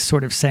 He's just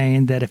sort of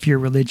saying that if your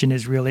religion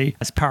is really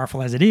as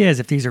powerful as it is,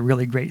 if these are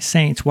really great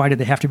saints, why do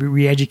they have to be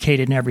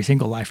re-educated in every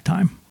single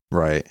lifetime?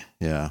 Right,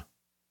 yeah.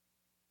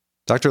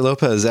 Dr.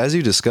 Lopez, as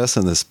you discuss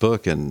in this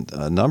book, in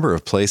a number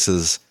of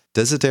places,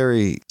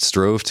 Desideri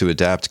strove to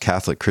adapt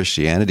Catholic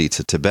Christianity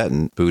to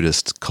Tibetan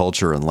Buddhist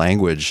culture and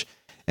language,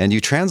 and you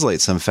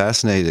translate some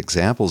fascinating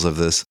examples of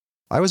this.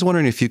 I was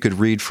wondering if you could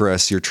read for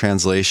us your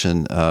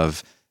translation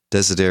of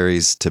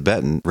Desideri's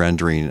Tibetan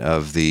rendering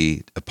of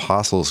the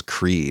Apostles'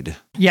 Creed.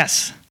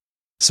 Yes.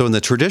 So in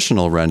the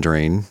traditional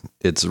rendering,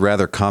 it's a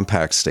rather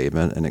compact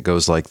statement, and it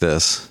goes like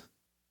this.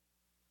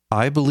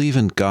 I believe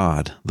in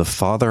God, the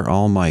Father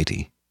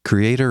Almighty,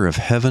 creator of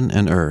heaven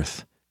and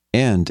earth,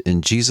 and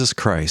in Jesus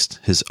Christ,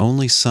 his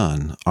only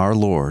Son, our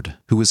Lord,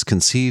 who was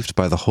conceived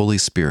by the Holy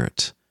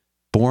Spirit,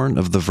 born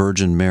of the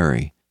Virgin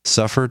Mary,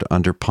 suffered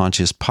under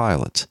Pontius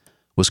Pilate,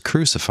 was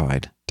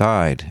crucified,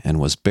 died, and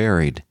was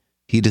buried.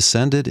 He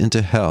descended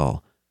into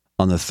hell.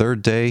 On the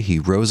third day he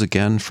rose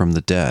again from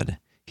the dead.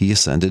 He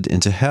ascended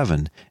into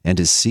heaven, and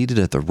is seated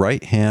at the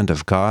right hand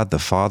of God the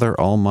Father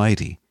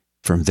Almighty.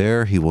 From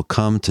there he will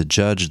come to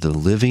judge the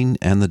living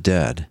and the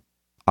dead.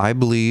 I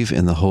believe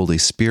in the Holy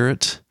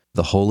Spirit,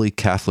 the Holy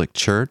Catholic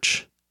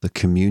Church, the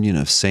communion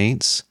of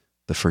saints,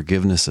 the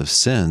forgiveness of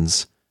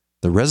sins,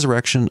 the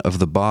resurrection of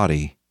the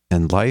body,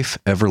 and life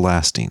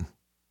everlasting.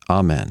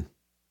 Amen.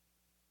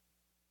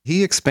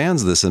 He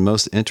expands this in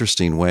most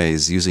interesting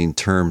ways, using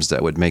terms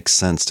that would make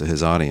sense to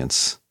his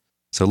audience.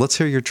 So let's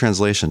hear your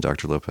translation,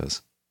 Dr.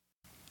 Lopez.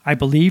 I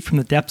believe from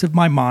the depths of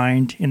my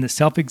mind in the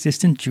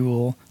self-existent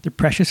jewel, the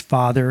precious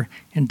Father,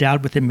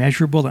 endowed with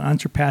immeasurable and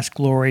unsurpassed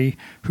glory,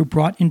 who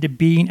brought into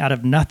being out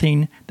of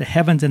nothing the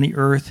heavens and the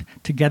earth,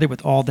 together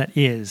with all that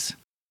is.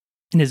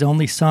 In his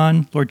only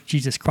Son, Lord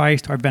Jesus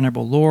Christ, our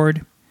venerable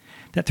Lord,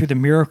 that through the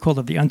miracle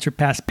of the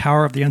unsurpassed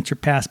power of the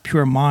unsurpassed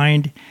pure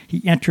mind,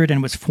 he entered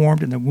and was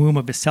formed in the womb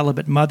of his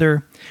celibate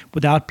mother,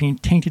 without being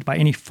tainted by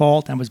any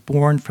fault, and was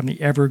born from the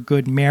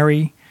ever-good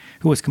Mary,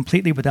 who was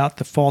completely without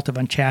the fault of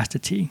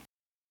unchastity.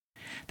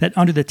 That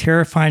under the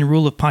terrifying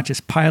rule of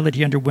Pontius Pilate,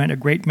 he underwent a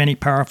great many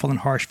powerful and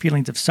harsh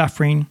feelings of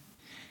suffering.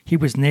 He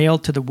was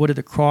nailed to the wood of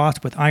the cross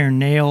with iron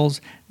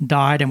nails,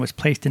 died, and was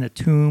placed in a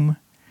tomb.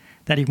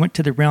 That he went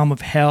to the realm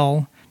of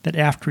hell, that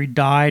after he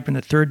died, when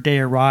the third day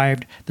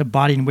arrived, the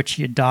body in which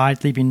he had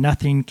died, leaving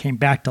nothing, came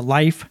back to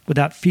life,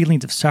 without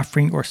feelings of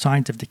suffering or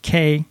signs of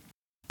decay.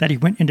 That he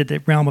went into the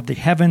realm of the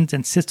heavens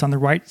and sits on the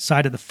right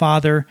side of the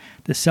Father,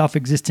 the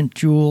self-existent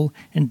jewel,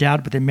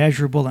 endowed with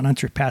immeasurable and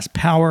unsurpassed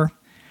power.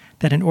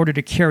 That in order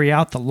to carry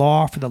out the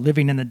law for the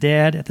living and the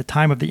dead at the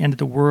time of the end of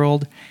the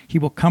world, he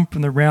will come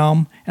from the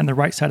realm and the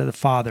right side of the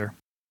Father.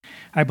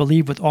 I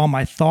believe with all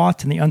my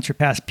thoughts in the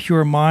unsurpassed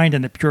pure mind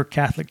and the pure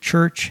Catholic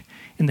Church,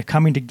 in the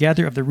coming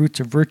together of the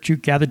roots of virtue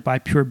gathered by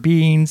pure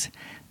beings,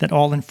 that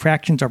all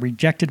infractions are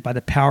rejected by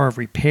the power of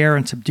repair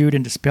and subdued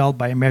and dispelled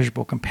by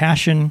immeasurable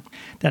compassion,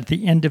 that at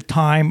the end of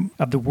time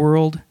of the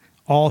world,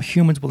 all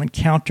humans will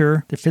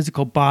encounter the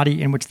physical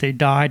body in which they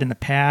died in the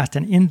past,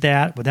 and in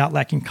that, without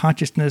lacking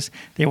consciousness,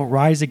 they will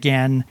rise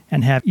again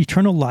and have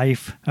eternal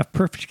life of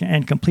perfect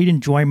and complete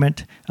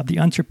enjoyment of the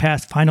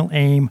unsurpassed final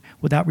aim,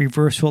 without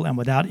reversal and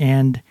without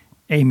end.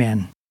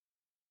 Amen.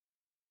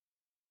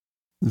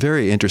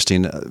 Very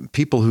interesting.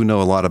 People who know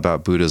a lot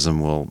about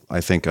Buddhism will, I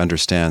think,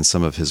 understand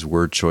some of his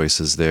word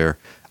choices there.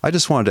 I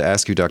just wanted to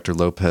ask you, Dr.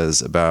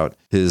 Lopez, about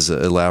his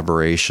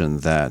elaboration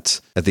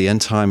that at the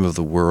end time of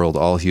the world,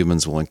 all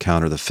humans will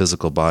encounter the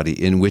physical body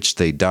in which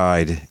they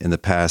died in the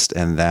past,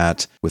 and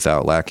that,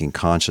 without lacking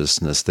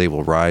consciousness, they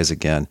will rise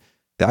again.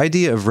 The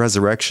idea of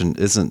resurrection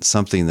isn't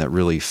something that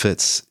really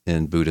fits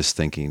in Buddhist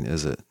thinking,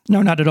 is it?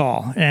 No, not at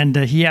all. And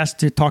he has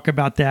to talk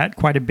about that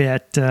quite a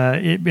bit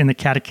in the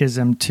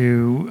Catechism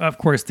too. Of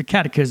course, the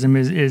Catechism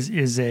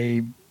is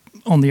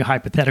only a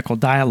hypothetical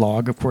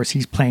dialogue. Of course,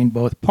 he's playing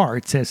both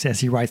parts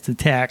as he writes the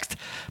text.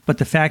 But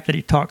the fact that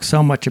he talks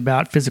so much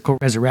about physical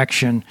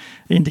resurrection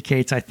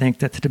indicates, I think,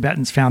 that the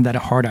Tibetans found that a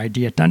hard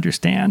idea to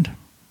understand.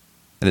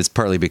 And it's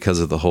partly because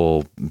of the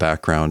whole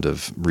background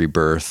of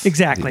rebirth.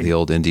 Exactly. The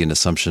old Indian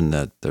assumption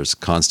that there's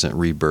constant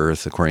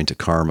rebirth according to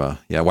karma.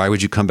 Yeah, why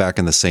would you come back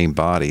in the same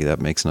body? That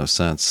makes no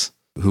sense.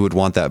 Who would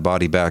want that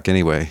body back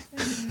anyway?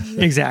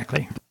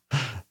 Exactly.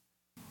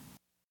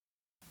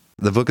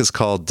 The book is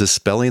called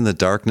Dispelling the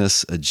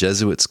Darkness, A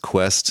Jesuit's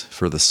Quest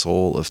for the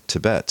Soul of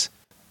Tibet.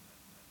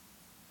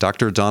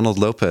 Dr. Donald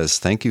Lopez,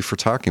 thank you for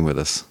talking with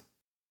us.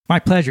 My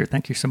pleasure.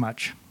 Thank you so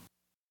much.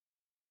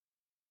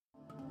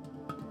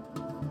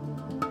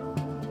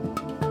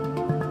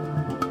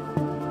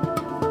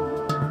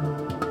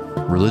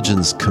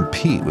 Religions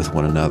compete with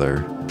one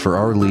another for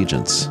our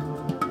allegiance.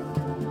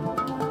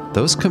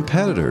 Those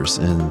competitors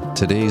in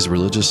today's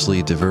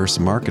religiously diverse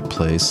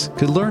marketplace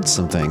could learn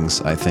some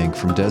things, I think,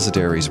 from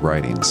Desideri's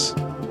writings.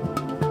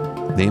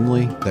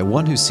 namely, that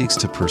one who seeks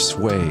to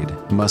persuade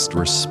must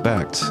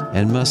respect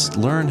and must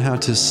learn how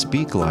to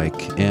speak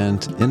like,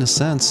 and in a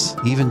sense,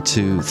 even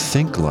to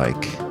think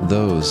like,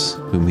 those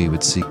whom he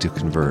would seek to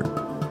convert.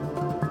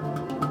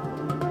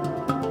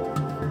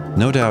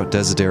 No doubt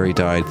Desideri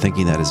died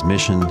thinking that his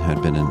mission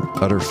had been an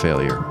utter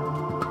failure.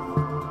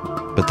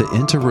 But the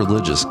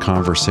interreligious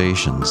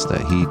conversations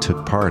that he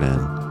took part in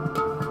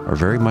are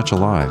very much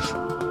alive.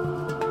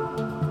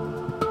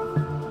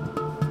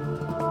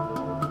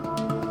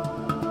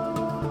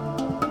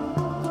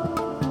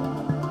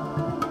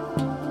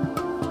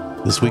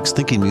 This week's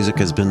Thinking Music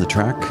has been the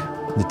track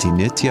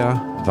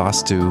Nitya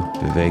Vastu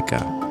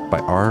Viveka by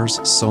Ars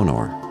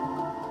Sonor.